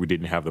last year we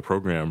didn't have the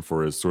program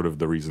for sort of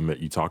the reason that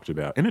you talked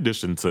about, in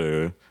addition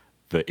to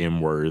the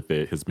M word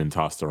that has been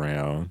tossed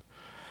around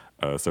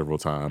several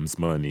times,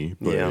 money.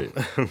 Yeah.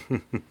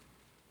 But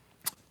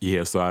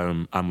yeah, so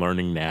I'm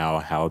learning now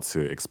how to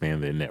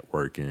expand the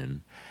network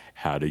and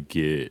how to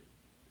get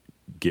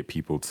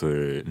people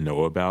to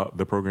know about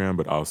the program,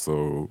 but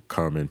also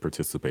come and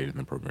participate in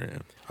the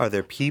program. Are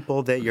there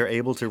people that you're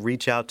able to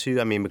reach out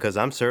to? I mean, because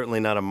I'm certainly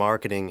not a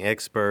marketing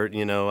expert.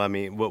 I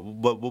mean,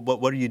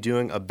 what are you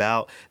doing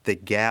about the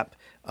gap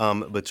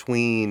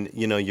between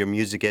your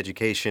music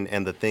education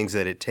and the things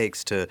that it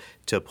takes to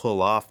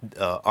pull off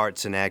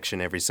Arts in Action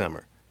every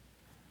summer?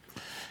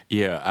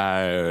 Yeah,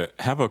 I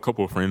have a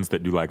couple of friends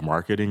that do like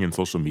marketing and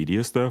social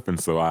media stuff, and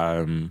so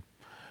I'm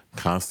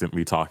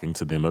constantly talking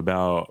to them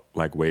about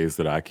like ways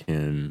that I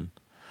can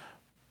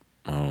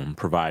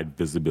provide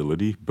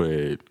visibility.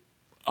 But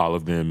all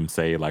of them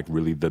say like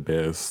really the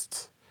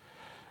best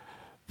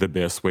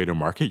way to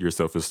market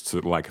yourself is to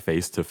like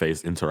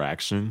face-to-face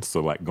interaction. So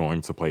like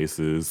going to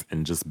places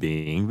and just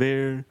being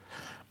there.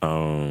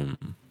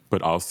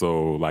 But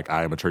also like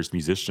I am a church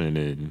musician,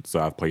 and so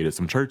I've played at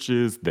some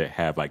churches that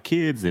have like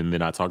kids, and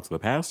then I talk to the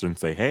pastor and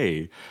say,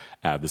 hey,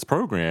 I have this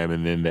program.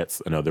 And then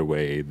that's another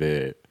way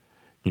that,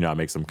 I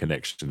make some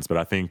connections. But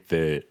I think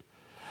that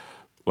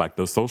like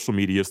the social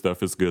media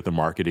stuff is good, the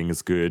marketing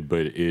is good,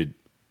 but it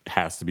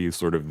has to be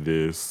sort of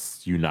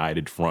this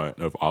united front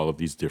of all of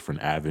these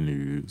different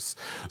avenues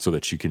so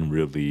that you can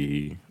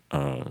really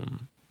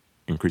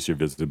increase your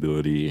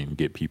visibility and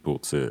get people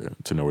to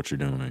know what you're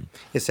doing.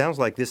 It sounds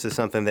like this is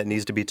something that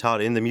needs to be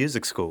taught in the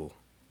music school.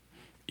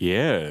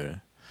 Yeah.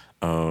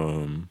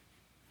 And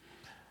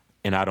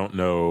I don't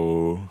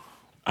know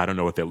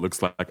what that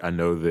looks like. I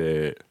know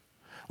that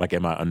like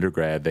at my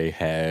undergrad, they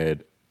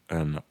had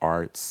an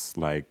arts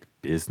like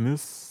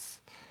business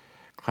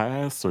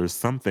class or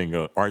something,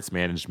 arts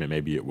management,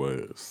 maybe it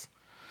was.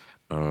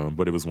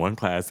 But it was one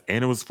class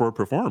and it was for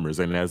performers.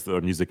 And as a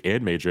music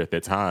ed major at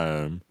that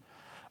time,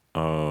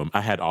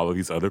 I had all of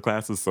these other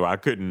classes, so I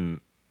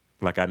didn't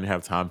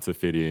have time to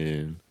fit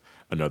in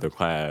another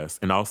class.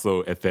 And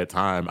also at that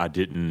time, I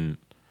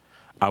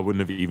wouldn't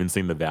have even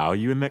seen the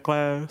value in that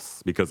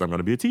class because I'm going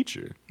to be a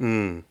teacher.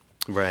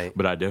 Right.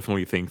 But I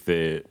definitely think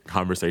that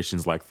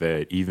conversations like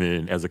that,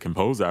 even as a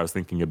composer, I was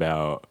thinking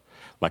about,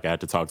 like I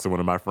had to talk to one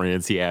of my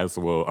friends. He asked,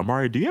 well,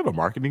 Amari, do you have a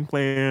marketing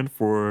plan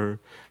for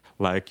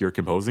like your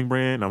composing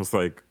brand? And I was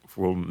like,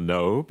 well,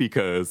 no,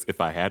 because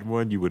if I had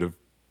one, you would have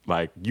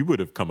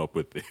come up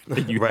with it.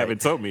 You Right.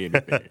 haven't told me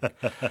anything.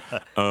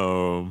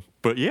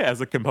 But yeah, as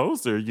a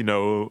composer,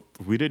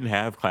 we didn't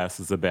have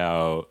classes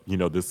about,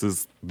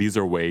 these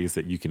are ways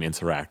that you can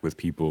interact with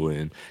people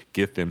and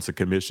get them to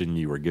commission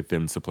you or get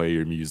them to play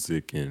your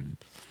music. And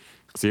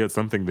so yeah, it's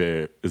something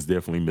that is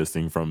definitely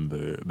missing from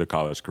the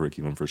college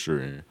curriculum for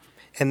sure.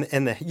 And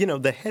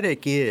the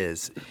headache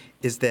is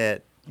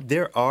that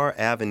there are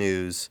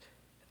avenues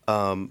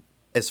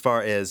as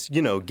far as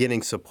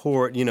getting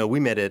support. We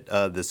met at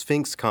the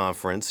Sphinx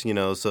conference.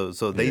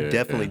 So they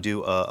definitely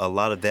do a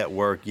lot of that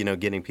work.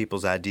 Getting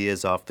people's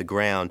ideas off the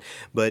ground.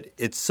 But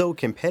it's so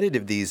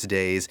competitive these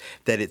days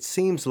that it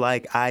seems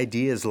like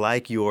ideas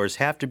like yours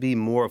have to be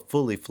more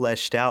fully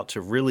fleshed out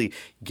to really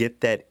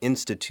get that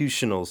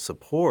institutional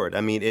support.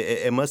 I mean,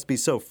 it must be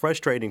so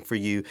frustrating for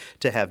you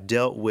to have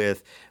dealt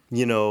with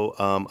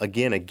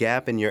again, a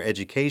gap in your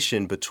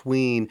education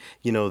between,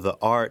 the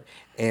art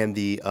and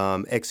the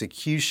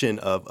execution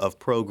of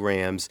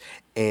programs,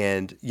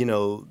 and,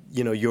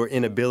 your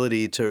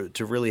inability to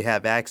really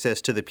have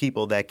access to the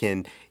people that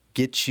can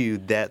get you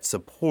that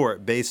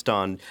support based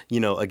on,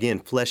 again,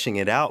 fleshing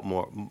it out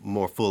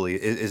more fully.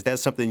 Is that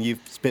something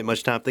you've spent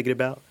much time thinking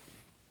about?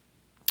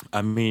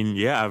 I mean,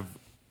 yeah,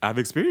 I've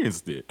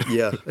experienced it.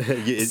 Yeah,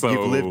 you've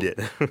lived it.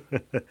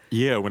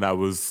 Yeah, when I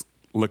was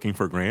looking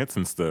for grants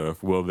and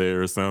stuff, well,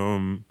 there are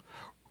some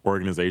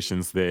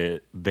organizations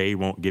that they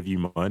won't give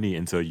you money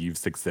until you've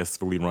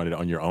successfully run it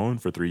on your own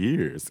for 3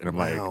 years. And I'm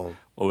Wow. like,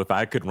 well, if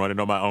I could run it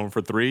on my own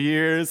for 3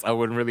 years, I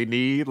wouldn't really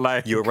need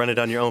like You would run it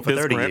on your own for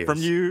this 30 grant years. from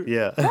you.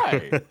 Yeah.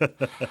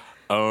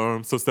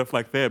 Right. So stuff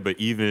like that. But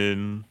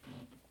even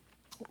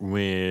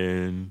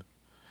when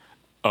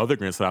other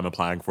grants that I'm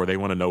applying for, they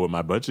want to know what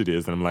my budget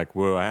is. And I'm like,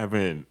 well, I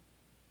haven't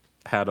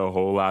had a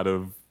whole lot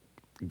of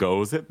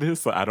goes at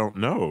this, so I don't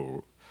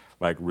know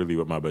like really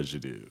what my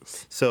budget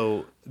is.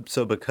 So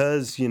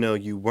because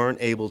you weren't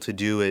able to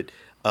do it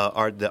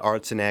the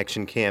Arts in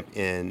Action Camp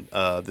in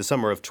the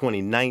summer of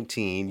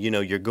 2019.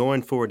 You're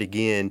going for it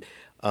again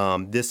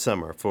this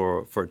summer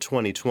for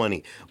 2020.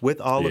 Yeah.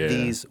 With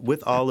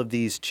all of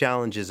these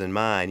challenges in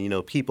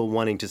mind, people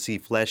wanting to see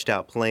fleshed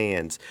out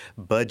plans,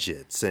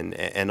 budgets,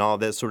 and all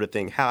that sort of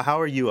thing. How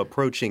are you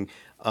approaching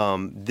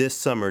this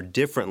summer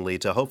differently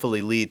to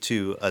hopefully lead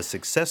to a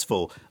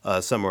successful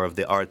summer of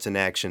the Arts in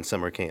Action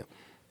summer camp?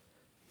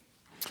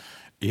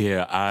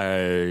 Yeah,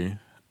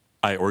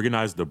 I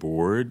organized the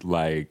board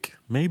like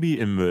maybe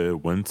in the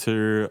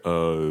winter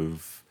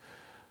of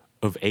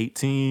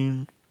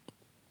 18.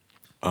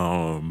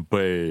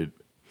 But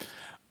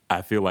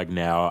I feel like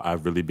now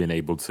I've really been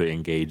able to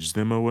engage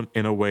them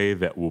in a way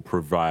that will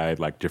provide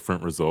like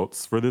different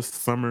results for this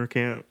summer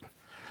camp.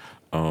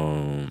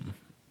 Um,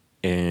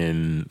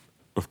 and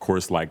of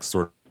course, like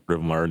sort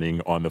of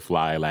learning on the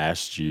fly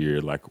last year,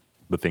 like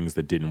the things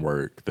that didn't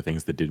work, the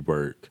things that did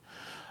work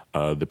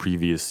the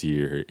previous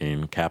year,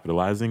 and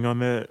capitalizing on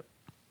that.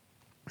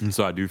 And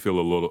so I do feel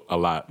a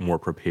lot more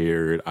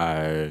prepared.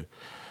 I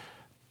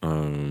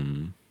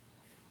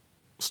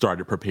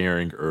started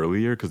preparing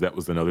earlier because that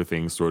was another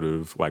thing, sort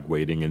of like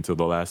waiting until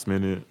the last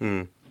minute.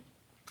 Mm.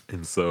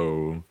 And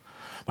so,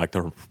 like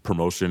the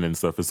promotion and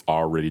stuff is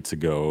all ready to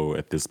go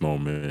at this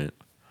moment.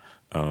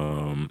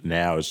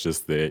 Now it's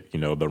just that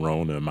the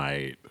Rona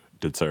might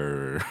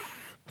deter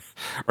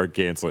or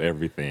cancel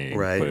everything.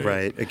 Right, But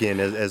right. Again,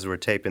 as we're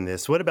taping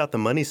this, what about the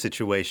money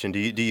situation? Do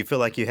you feel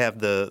like you have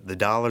the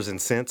dollars and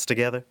cents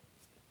together?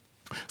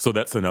 so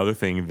that's another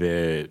thing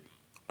that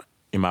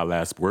in my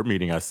last board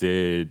meeting I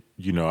said,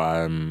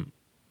 I'm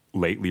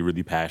lately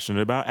really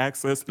passionate about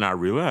access, and I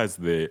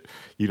realized that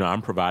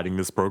I'm providing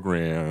this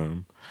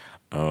program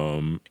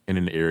in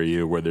an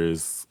area where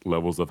there's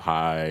levels of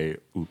high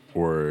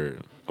or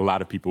a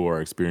lot of people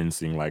are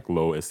experiencing like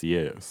low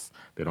SES.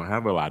 They don't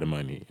have a lot of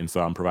money. And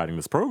so I'm providing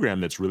this program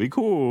that's really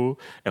cool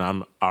and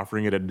I'm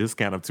offering it at a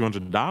discount of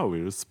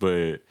 $200.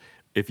 But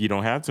if you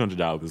don't have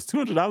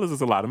 $200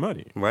 is a lot of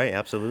money. Right,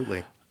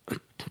 absolutely.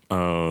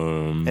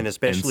 And And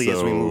especially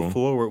as we move so,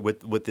 forward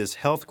with this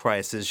health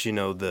crisis,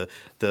 yeah,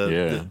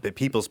 the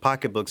people's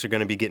pocketbooks are going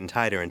to be getting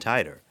tighter and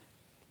tighter.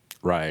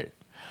 right.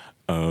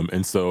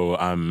 And so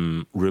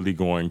I'm really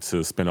going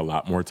to spend a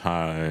lot more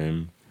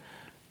time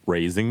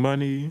raising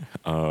money.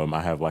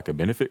 I have like a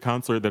benefit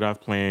concert that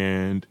I've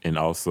planned, and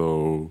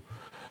also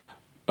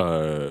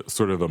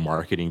sort of a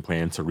marketing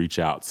plan to reach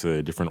out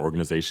to different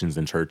organizations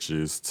and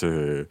churches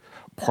to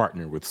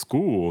partner with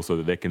schools so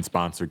that they can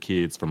sponsor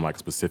kids from like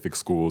specific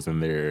schools in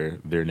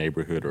their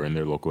neighborhood or in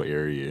their local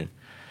area.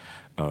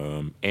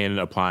 And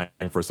applying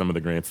for some of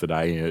the grants that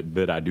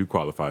I do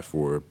qualify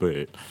for.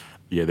 But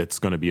yeah, that's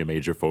going to be a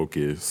major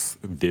focus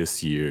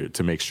this year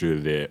to make sure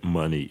that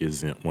money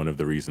isn't one of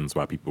the reasons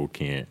why people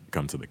can't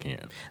come to the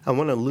camp. I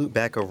want to loop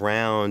back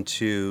around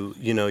to,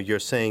 you're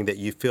saying that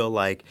you feel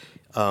like,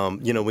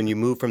 when you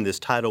move from this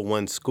Title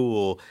I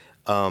school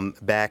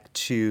back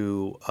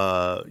to,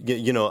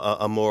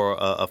 a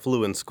more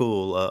affluent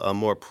school, a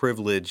more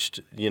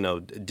privileged,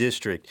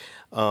 district,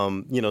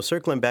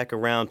 circling back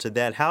around to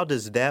that, how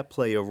does that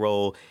play a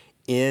role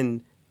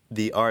in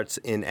the Arts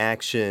in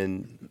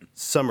Action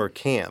summer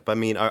camp? I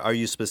mean, are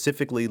you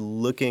specifically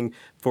looking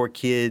for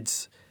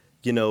kids,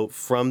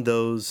 from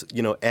those,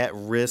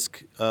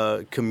 at-risk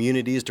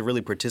communities to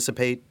really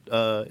participate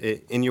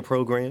in your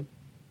program?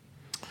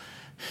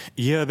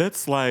 Yeah,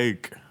 that's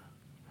like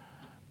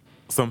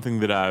something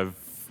that I've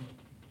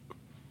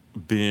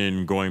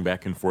been going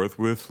back and forth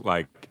with.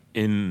 Like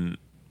in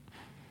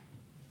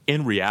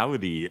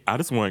reality, I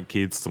just want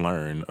kids to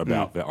learn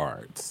about the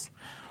arts.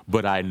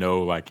 But I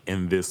know, like,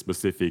 in this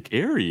specific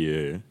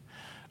area,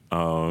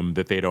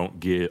 that they don't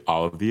get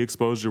all of the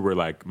exposure where,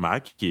 like,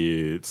 my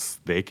kids,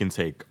 they can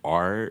take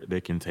art,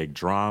 they can take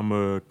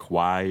drama,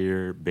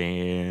 choir,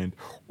 band,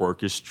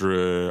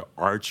 orchestra,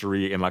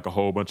 archery, and, like, a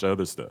whole bunch of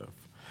other stuff.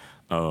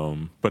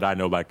 But I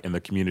know, like, in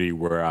the community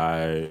where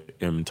I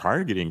am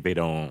targeting, they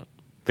don't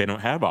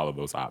have all of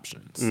those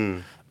options.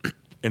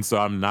 And so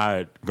I'm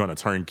not going to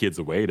turn kids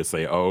away to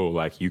say, oh,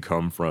 like, you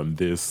come from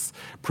this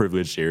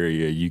privileged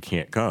area, you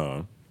can't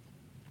come.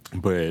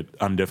 But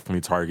I'm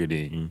definitely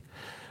targeting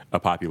a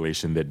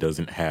population that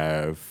doesn't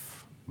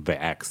have the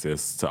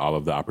access to all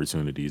of the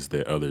opportunities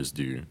that others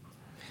do.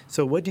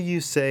 So what do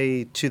you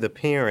say to the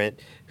parent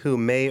who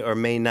may or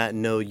may not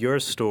know your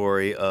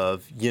story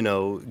of,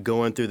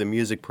 going through the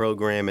music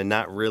program and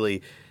not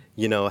really,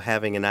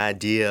 having an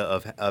idea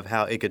of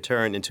how it could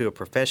turn into a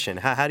profession?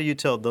 How do you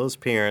tell those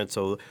parents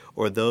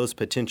or those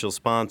potential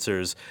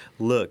sponsors,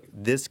 look,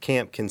 this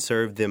camp can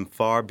serve them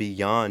far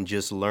beyond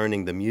just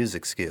learning the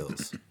music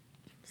skills?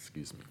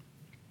 Excuse me.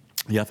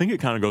 Yeah, I think it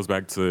kind of goes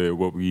back to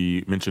what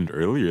we mentioned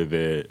earlier,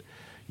 that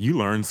you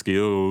learn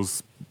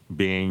skills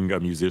being a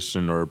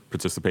musician or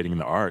participating in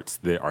the arts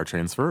that are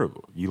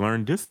transferable. You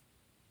learn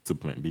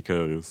discipline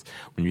because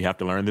when you have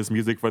to learn this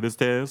music for this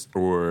test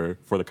or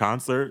for the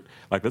concert,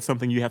 like, that's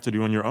something you have to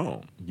do on your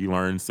own. You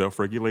learn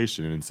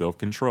self-regulation and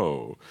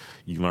self-control.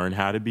 You learn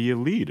how to be a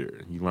leader.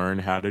 You learn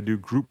how to do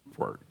group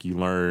work. You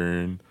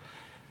learn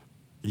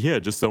yeah,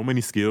 just so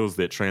many skills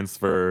that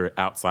transfer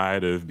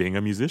outside of being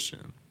a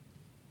musician.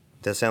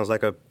 That sounds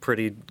like a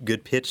pretty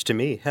good pitch to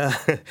me.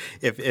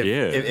 If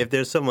Yeah.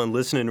 there's someone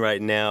listening right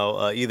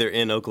now, either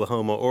in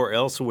Oklahoma or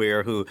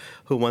elsewhere, who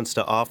wants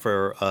to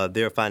offer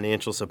their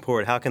financial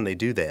support, how can they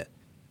do that?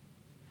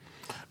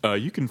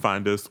 You can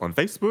find us on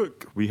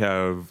Facebook. We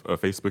have a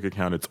Facebook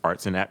account. It's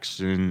Arts in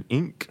Action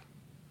Inc.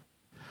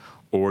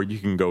 Or you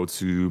can go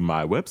to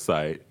my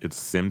website. It's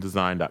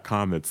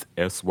symdesign.com. It's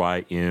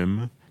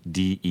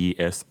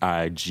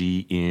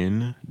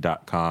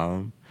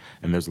SYMDESIGN.com.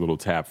 And there's a little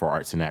tab for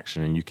Arts in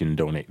Action, and you can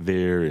donate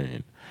there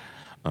and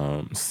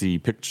see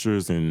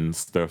pictures and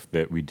stuff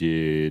that we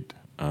did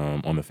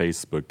on the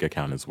Facebook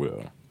account as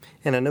well.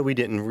 And I know we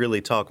didn't really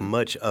talk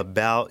much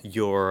about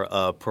your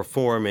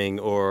performing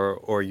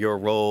or your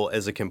role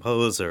as a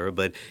composer,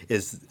 but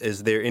is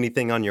there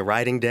anything on your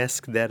writing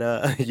desk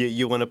that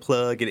you want to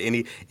plug?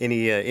 And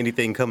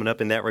anything coming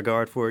up in that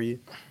regard for you?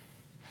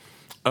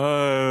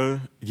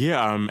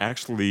 Yeah, I'm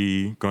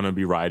actually gonna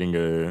be writing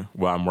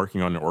I'm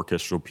working on an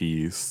orchestral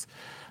piece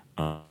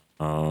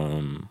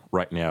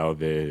right now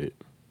that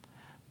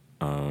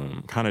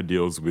kind of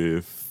deals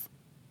with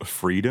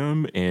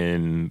freedom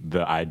and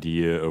the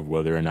idea of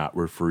whether or not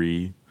we're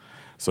free.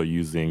 So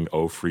using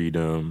 "Oh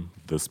Freedom,"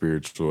 the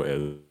spiritual,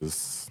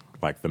 as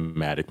like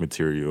thematic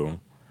material.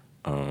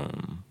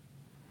 And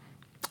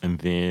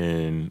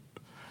then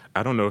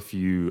I don't know if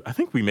I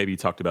think we maybe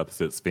talked about this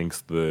at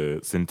Sphinx,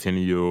 the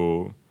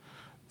centennial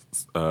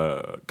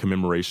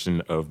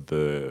commemoration of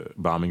the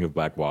bombing of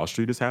Black Wall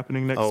Street is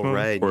happening next Oh, month.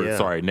 right, Or yeah.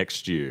 sorry,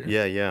 next year.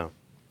 Yeah, yeah.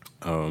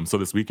 So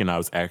this weekend I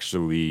was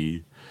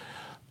actually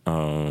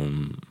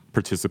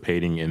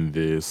participating in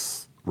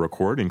this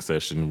recording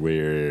session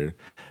where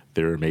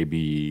there may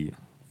be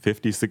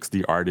 50,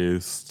 60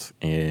 artists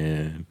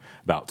and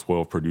about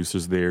 12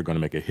 producers there going to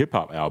make a hip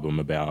hop album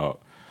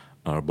about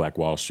Black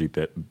Wall Street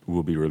that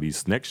will be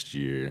released next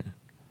year.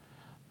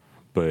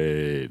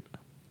 But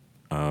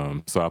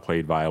so I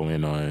played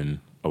violin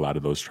on a lot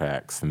of those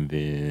tracks, and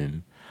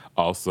then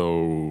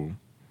also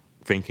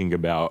thinking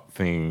about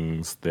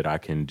things that I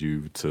can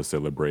do to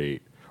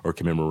celebrate or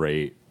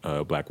commemorate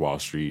Black Wall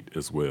Street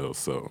as well.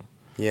 So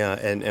Yeah,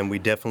 and we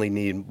definitely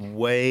need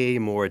way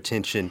more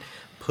attention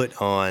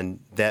put on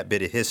that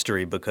bit of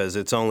history, because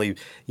it's only,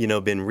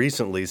 been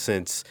recently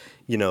since,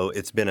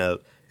 it's been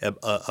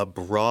a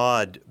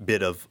broad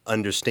bit of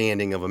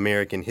understanding of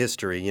American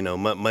history,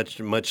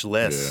 much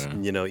less,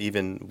 yeah,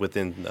 even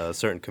within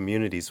certain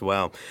communities.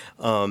 Wow.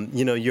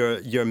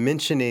 You're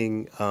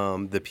mentioning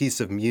the piece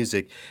of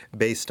music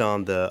based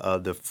on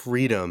the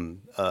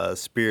freedom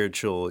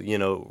spiritual,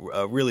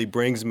 really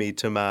brings me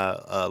to my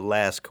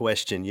last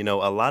question.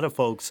 A lot of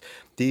folks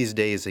these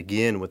days,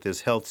 again, with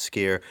this health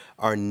scare,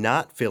 are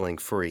not feeling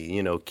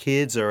free.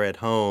 Kids are at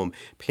home.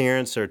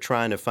 Parents are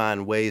trying to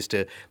find ways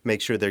to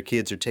make sure their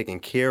kids are taken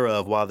care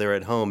of while they're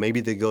at home.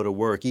 Maybe they go to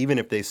work, even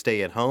if they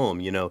stay at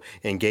home,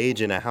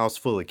 engage in a house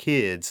full of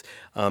kids,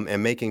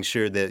 and making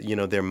sure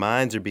that, their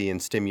minds are being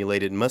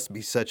stimulated must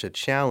be such a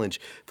challenge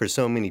for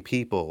so many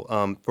people.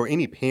 For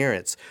any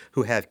parents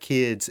who have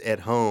kids at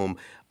home,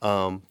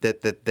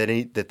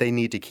 that they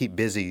need to keep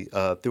busy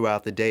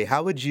throughout the day,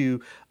 how would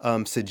you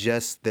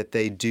suggest that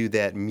they do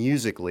that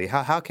musically?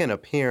 How can a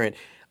parent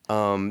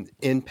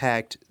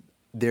impact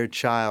their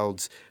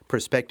child's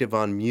perspective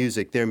on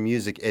music, their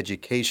music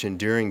education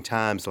during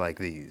times like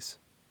these?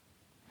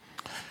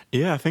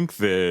 I think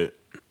that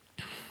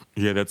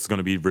that's going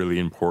to be really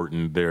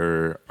important.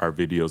 There are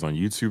videos on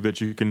YouTube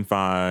that you can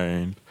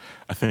find.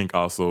 I think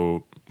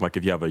also, like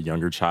if you have a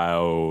younger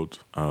child,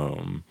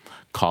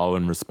 call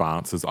and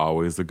response is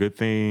always a good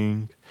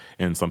thing,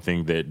 and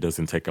something that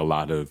doesn't take a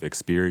lot of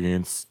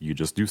experience. You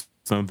just do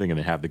something and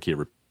then have the kid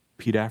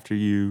repeat after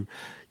you.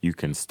 You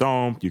can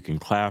stomp, you can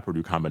clap, or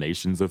do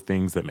combinations of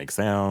things that make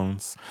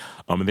sounds.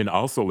 And then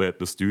also let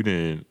the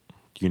student,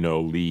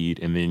 lead,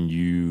 and then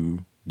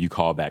you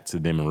call back to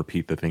them and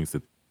repeat the things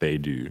that they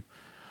do.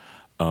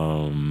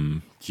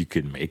 You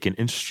could make an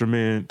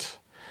instrument.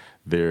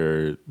 There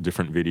are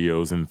different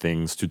videos and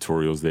things,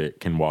 tutorials that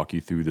can walk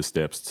you through the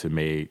steps to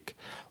make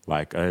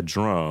like a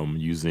drum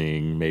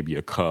using maybe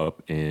a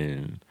cup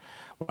and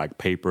like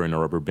paper and a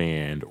rubber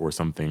band, or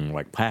something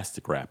like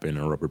plastic wrap and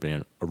a rubber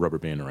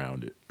band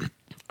around it.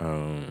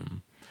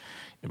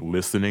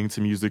 Listening to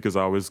music is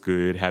always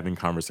good. Having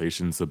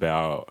conversations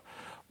about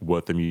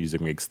what the music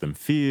makes them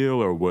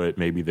feel, or what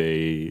maybe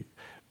they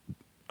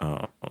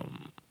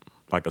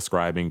like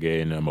ascribing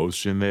an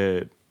emotion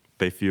that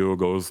they feel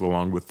goes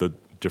along with the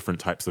different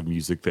types of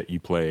music that you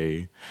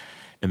play.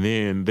 And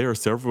then there are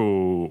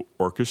several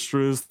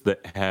orchestras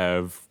that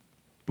have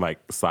like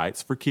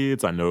sites for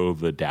kids. I know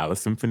the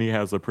Dallas Symphony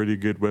has a pretty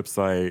good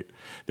website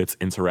that's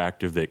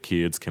interactive, that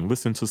kids can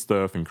listen to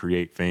stuff and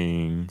create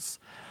things.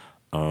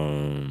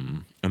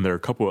 And And there are a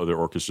couple other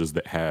orchestras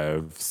that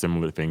have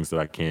similar things that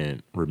I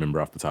can't remember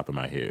off the top of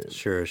my head.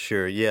 Sure,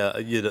 sure. Yeah,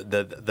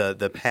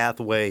 the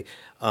pathway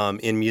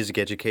in music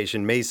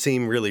education may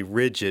seem really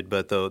rigid,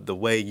 but the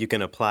way you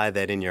can apply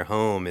that in your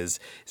home is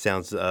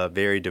sounds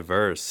very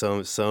diverse.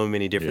 So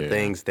many different Yeah.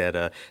 things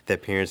that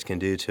that parents can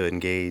do to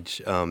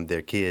engage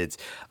their kids.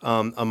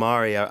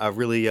 Amari, I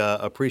really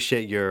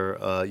appreciate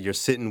your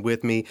sitting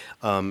with me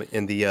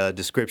in the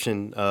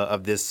description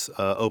of this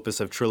opus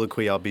of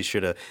Triloquy. I'll be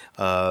sure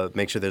to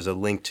make sure there's a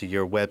link to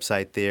your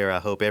website there. I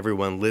hope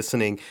everyone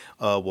listening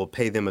will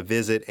pay them a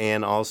visit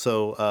and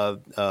also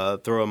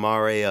throw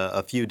Amari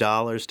a few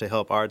dollars to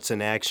help Arts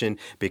in Action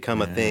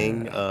become a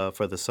thing Yeah.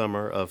 for the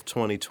summer of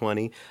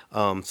 2020.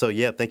 So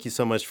yeah, thank you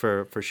so much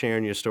for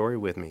sharing your story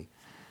with me.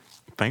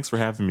 Thanks for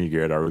having me,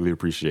 Garrett. I really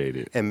appreciate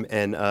it. And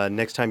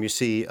next time you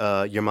see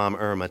your mom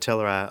Irma, tell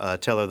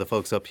her the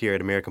folks up here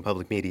at American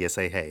Public Media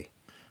say hey.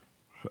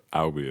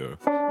 I will.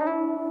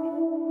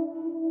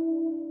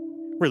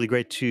 Really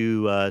great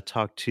to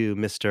talk to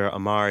Mr.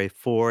 Amari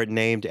Ford,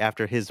 named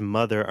after his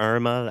mother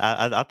Irma.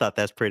 I thought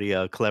that's pretty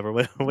clever.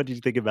 What did you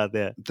think about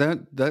that?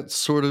 That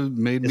sort of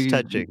It's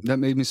touching.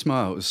 made me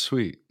smile. It was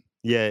sweet.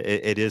 Yeah,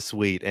 it is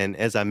sweet. And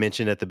as I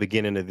mentioned at the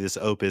beginning of this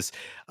opus,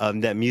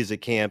 that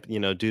music camp,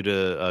 due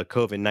to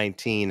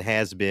COVID-19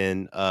 has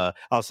been,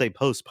 I'll say,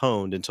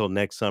 postponed until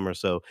next summer.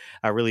 So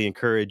I really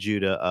encourage you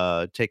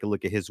to take a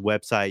look at his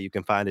website. You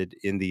can find it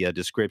in the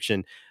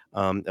description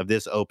of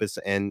this opus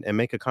and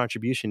make a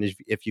contribution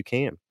if you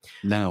can.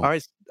 All Now,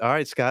 right, all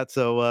right, Scott.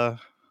 So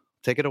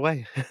take it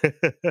away.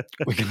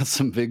 we got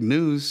some big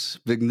news.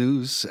 Big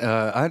news.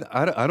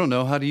 I don't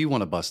know. How do you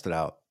want to bust it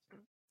out?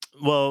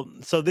 Well,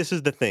 so this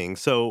is the thing.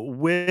 So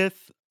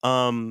with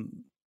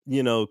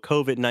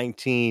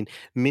COVID-19,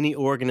 many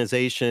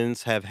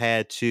organizations have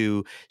had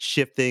to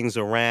shift things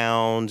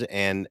around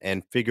and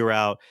figure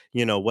out,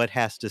 what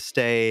has to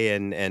stay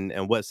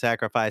and what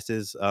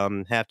sacrifices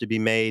have to be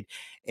made.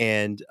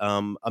 And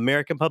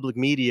American Public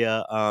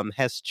Media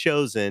has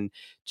chosen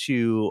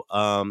to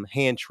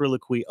hand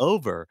Triloquy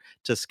over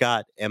to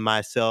Scott and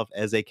myself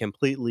as a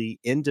completely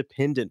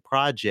independent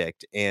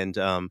project. And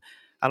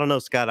I don't know,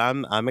 Scott.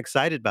 I'm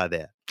excited by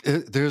that.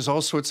 There's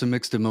all sorts of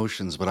mixed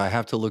emotions, but I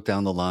have to look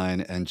down the line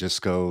and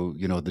just go,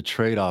 the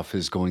trade-off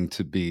is going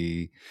to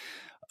be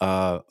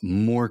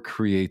more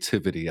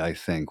creativity, I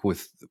think,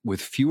 with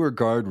fewer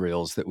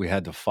guardrails that we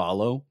had to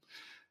follow.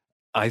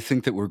 I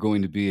think that we're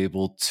going to be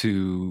able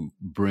to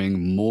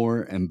bring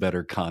more and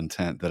better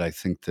content that I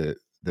think that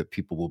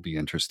people will be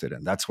interested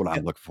in. That's what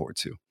I'm looking forward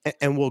to.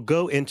 And we'll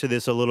go into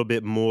this a little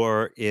bit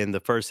more in the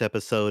first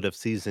episode of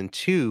season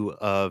 2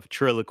 of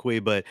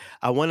Triloquy, but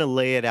I want to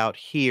lay it out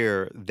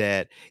here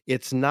that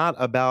it's not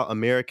about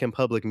American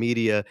Public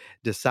Media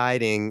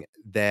deciding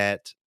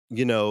that,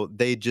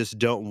 they just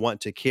don't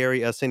want to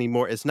carry us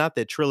anymore. It's not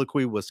that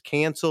Triloquy was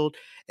canceled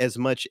as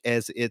much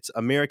as it's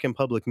American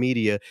Public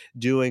Media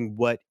doing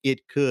what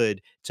it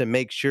could to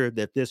make sure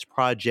that this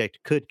project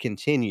could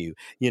continue.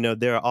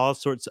 There are all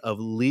sorts of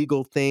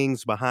legal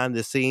things behind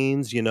the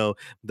scenes, the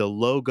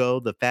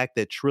logo, the fact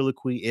that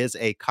Triloquy is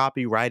a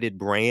copyrighted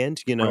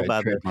brand, Right,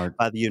 by the trademark.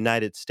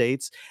 United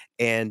States,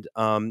 and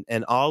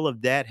all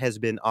of that has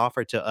been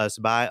offered to us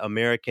by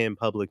American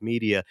Public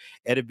Media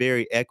at a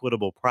very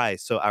equitable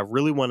price. So I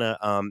really want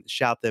to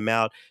shout them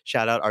out.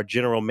 Shout out our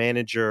general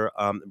manager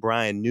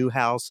Brian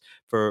Newhouse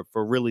for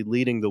really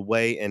leading the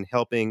way and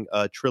helping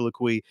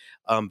Triloquy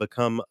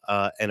become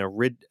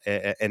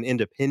an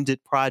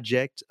independent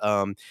project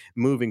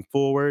moving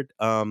forward.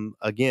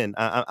 Again,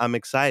 I'm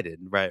excited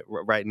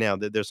right now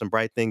that there's some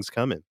bright things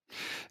coming.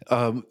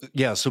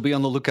 Yeah, so be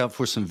on the lookout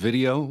for some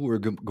video. We're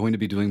going to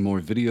be doing more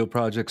video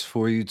projects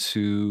for you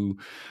to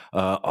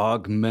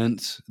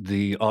augment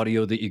the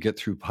audio that you get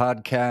through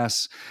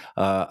podcasts.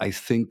 I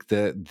think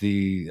that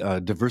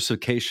the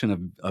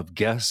diversification of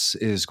guests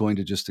is going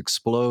to just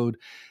explode.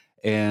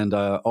 And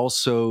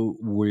also,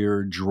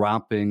 we're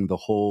dropping the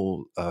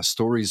whole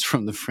stories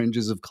from the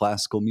fringes of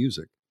classical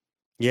music.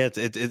 Yeah,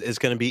 it's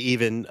going to be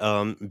even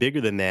bigger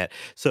than that.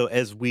 So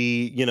as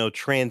we,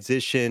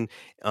 transition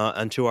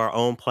onto our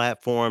own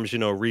platforms,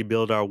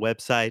 rebuild our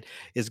website,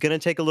 it's going to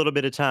take a little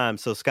bit of time.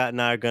 So Scott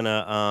and I are going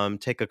to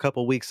take a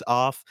couple weeks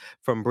off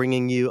from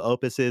bringing you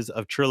opuses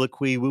of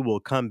Triloquy. We will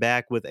come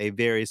back with a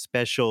very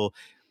special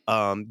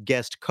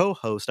guest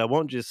co-host. I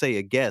won't just say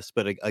a guest,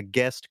 but a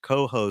guest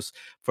co-host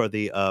for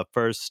the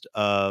first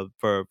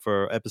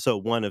for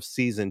episode 1 of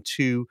season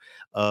 2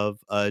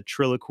 of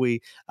Triloquy.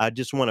 I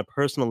just want to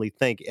personally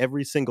thank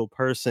every single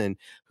person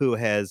who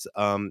has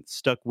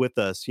stuck with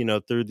us,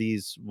 through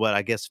these what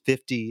I guess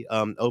 50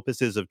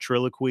 opuses of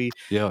Triloquy.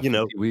 Yeah, You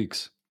know, 50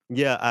 weeks.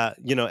 Yeah,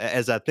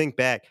 as I think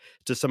back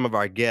to some of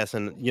our guests,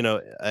 and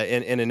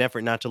in an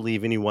effort not to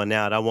leave anyone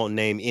out, I won't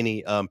name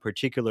any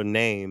particular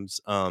names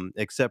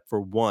except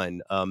for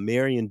one,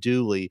 Marion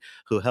Dooley,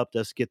 who helped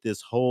us get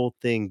this whole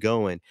thing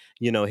going.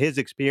 His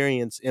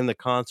experience in the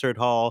concert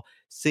hall,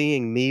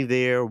 seeing me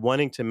there,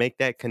 wanting to make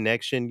that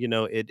connection,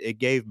 it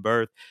gave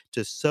birth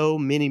to so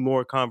many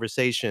more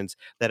conversations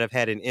that have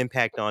had an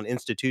impact on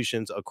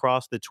institutions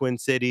across the Twin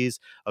Cities,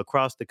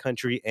 across the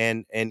country,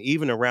 and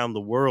even around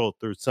the world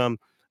through some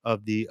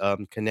of the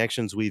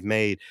connections we've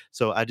made.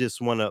 So I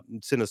just want to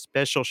send a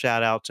special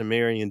shout out to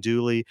Marion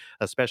Dooley,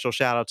 a special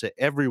shout out to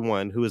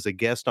everyone who is a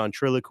guest on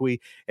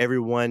Triloquy,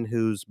 everyone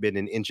who's been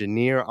an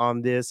engineer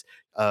on this.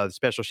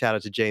 Special shout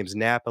out to James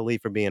Napoli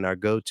for being our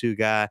go-to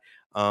guy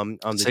on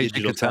the Seiji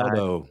digital side.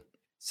 Cataldo.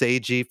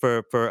 Seiji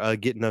for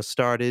getting us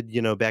started,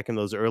 back in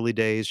those early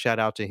days. Shout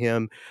out to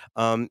him.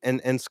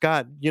 And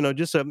Scott,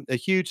 just a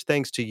huge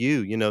thanks to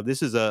you.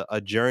 This is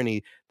a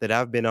journey that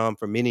I've been on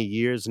for many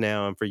years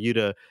now, and for you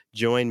to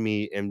join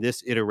me in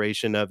this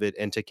iteration of it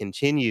and to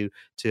continue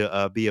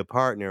to be a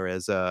partner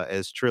as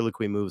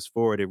Triloquy moves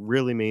forward, it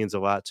really means a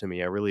lot to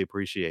me. I really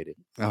appreciate it.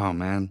 Oh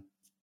man,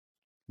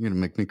 you're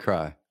gonna make me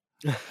cry.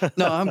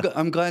 No,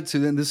 I'm glad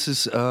to. And this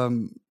is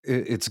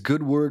it's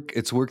good work.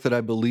 It's work that I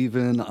believe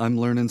in. I'm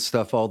learning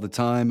stuff all the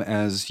time,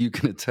 as you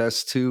can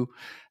attest to,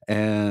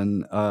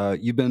 and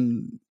you've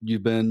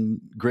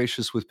been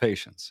gracious with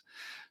patience.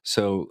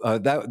 So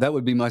that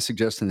would be my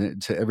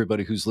suggestion to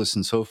everybody who's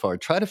listened so far.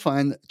 Try to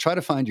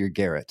find your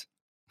Garrett.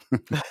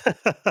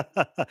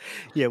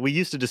 Yeah, we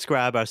used to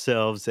describe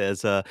ourselves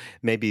as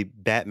maybe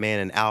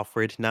Batman and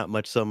Alfred, not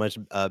much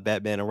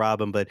Batman and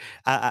Robin, but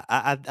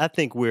I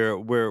think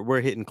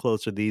we're hitting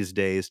closer these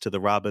days to the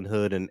Robin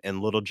Hood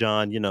and Little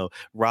John.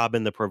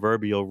 Robbing the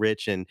proverbial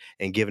rich and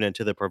giving it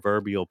to the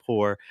proverbial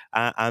poor.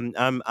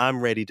 I'm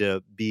ready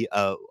to be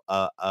a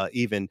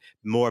even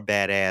more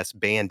badass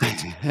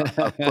bandit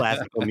of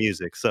classical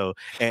music. So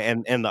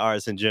and the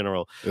arts in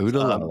general. Um,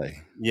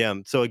 Oodalali. yeah.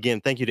 So again,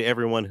 thank you to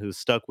everyone who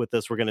stuck with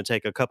us. We're going to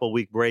take a couple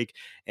week break,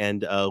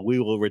 and we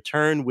will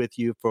return with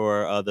you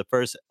for the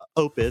first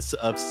opus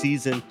of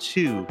season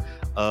 2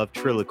 of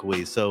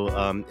Triloquy. So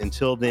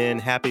until then,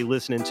 happy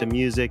listening to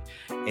music,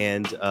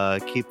 and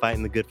keep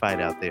fighting the good fight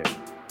out there.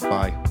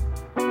 Bye.